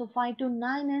 So 5 to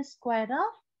 9 is square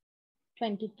of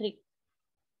 23.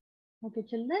 Okay,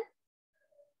 children.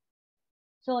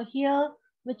 So here,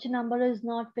 which number is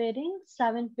not pairing?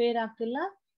 7 pair ಆಗ್ತಿಲ್ಲ.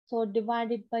 So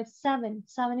divide it by 7.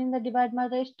 7 ಇಂದ divide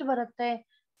ಮಾಡಿದ್ರೆ ಎಷ್ಟು ಬರುತ್ತೆ?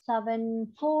 7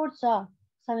 4s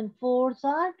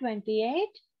are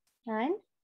 28 and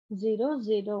 0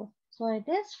 0. So it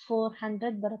is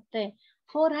 400 ಬರುತ್ತೆ.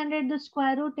 400 the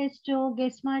square root ಎಷ್ಟು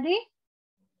guess ಮಾಡಿ?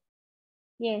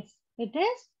 Yes, it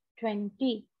is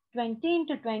 20. 20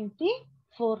 into 20,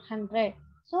 400.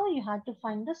 So you have to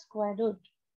find the square root.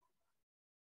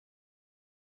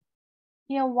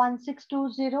 Here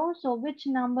 1620. So which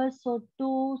numbers? So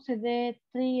 2 ಇದೆ,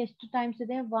 3 ಎಷ್ಟು times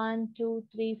ಇದೆ? 1, 2,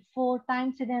 3, 4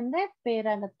 times ಇದೆ ಅಂದ್ರೆ pair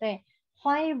ಆಗುತ್ತೆ.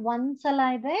 5 ಒಂದ್ಸಲ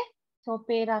ಇದೆ, so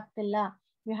pair ಆಗ್ತಿಲ್ಲ.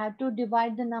 You have to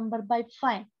divide the number by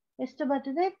 5. ಎಷ್ಟು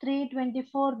ಬರ್ತಿದೆ?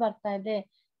 324 ಬರ್ತಾ ಇದೆ.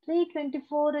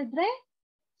 324 ಇದ್ರೆ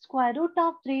square root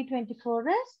of 324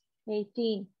 is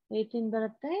 18. 18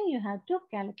 ಬರುತ್ತೆ. You have to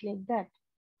calculate that.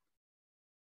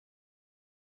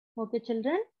 Okay,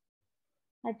 children.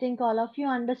 I think all of you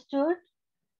understood.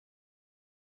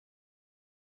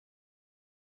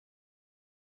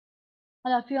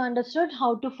 All of you understood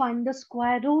how to find the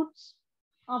square roots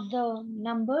of the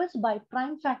numbers by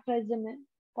prime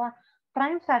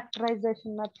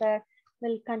factorization method.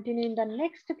 We'll continue in the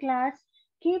next class.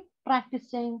 Keep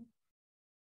practicing.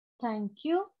 Thank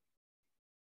you.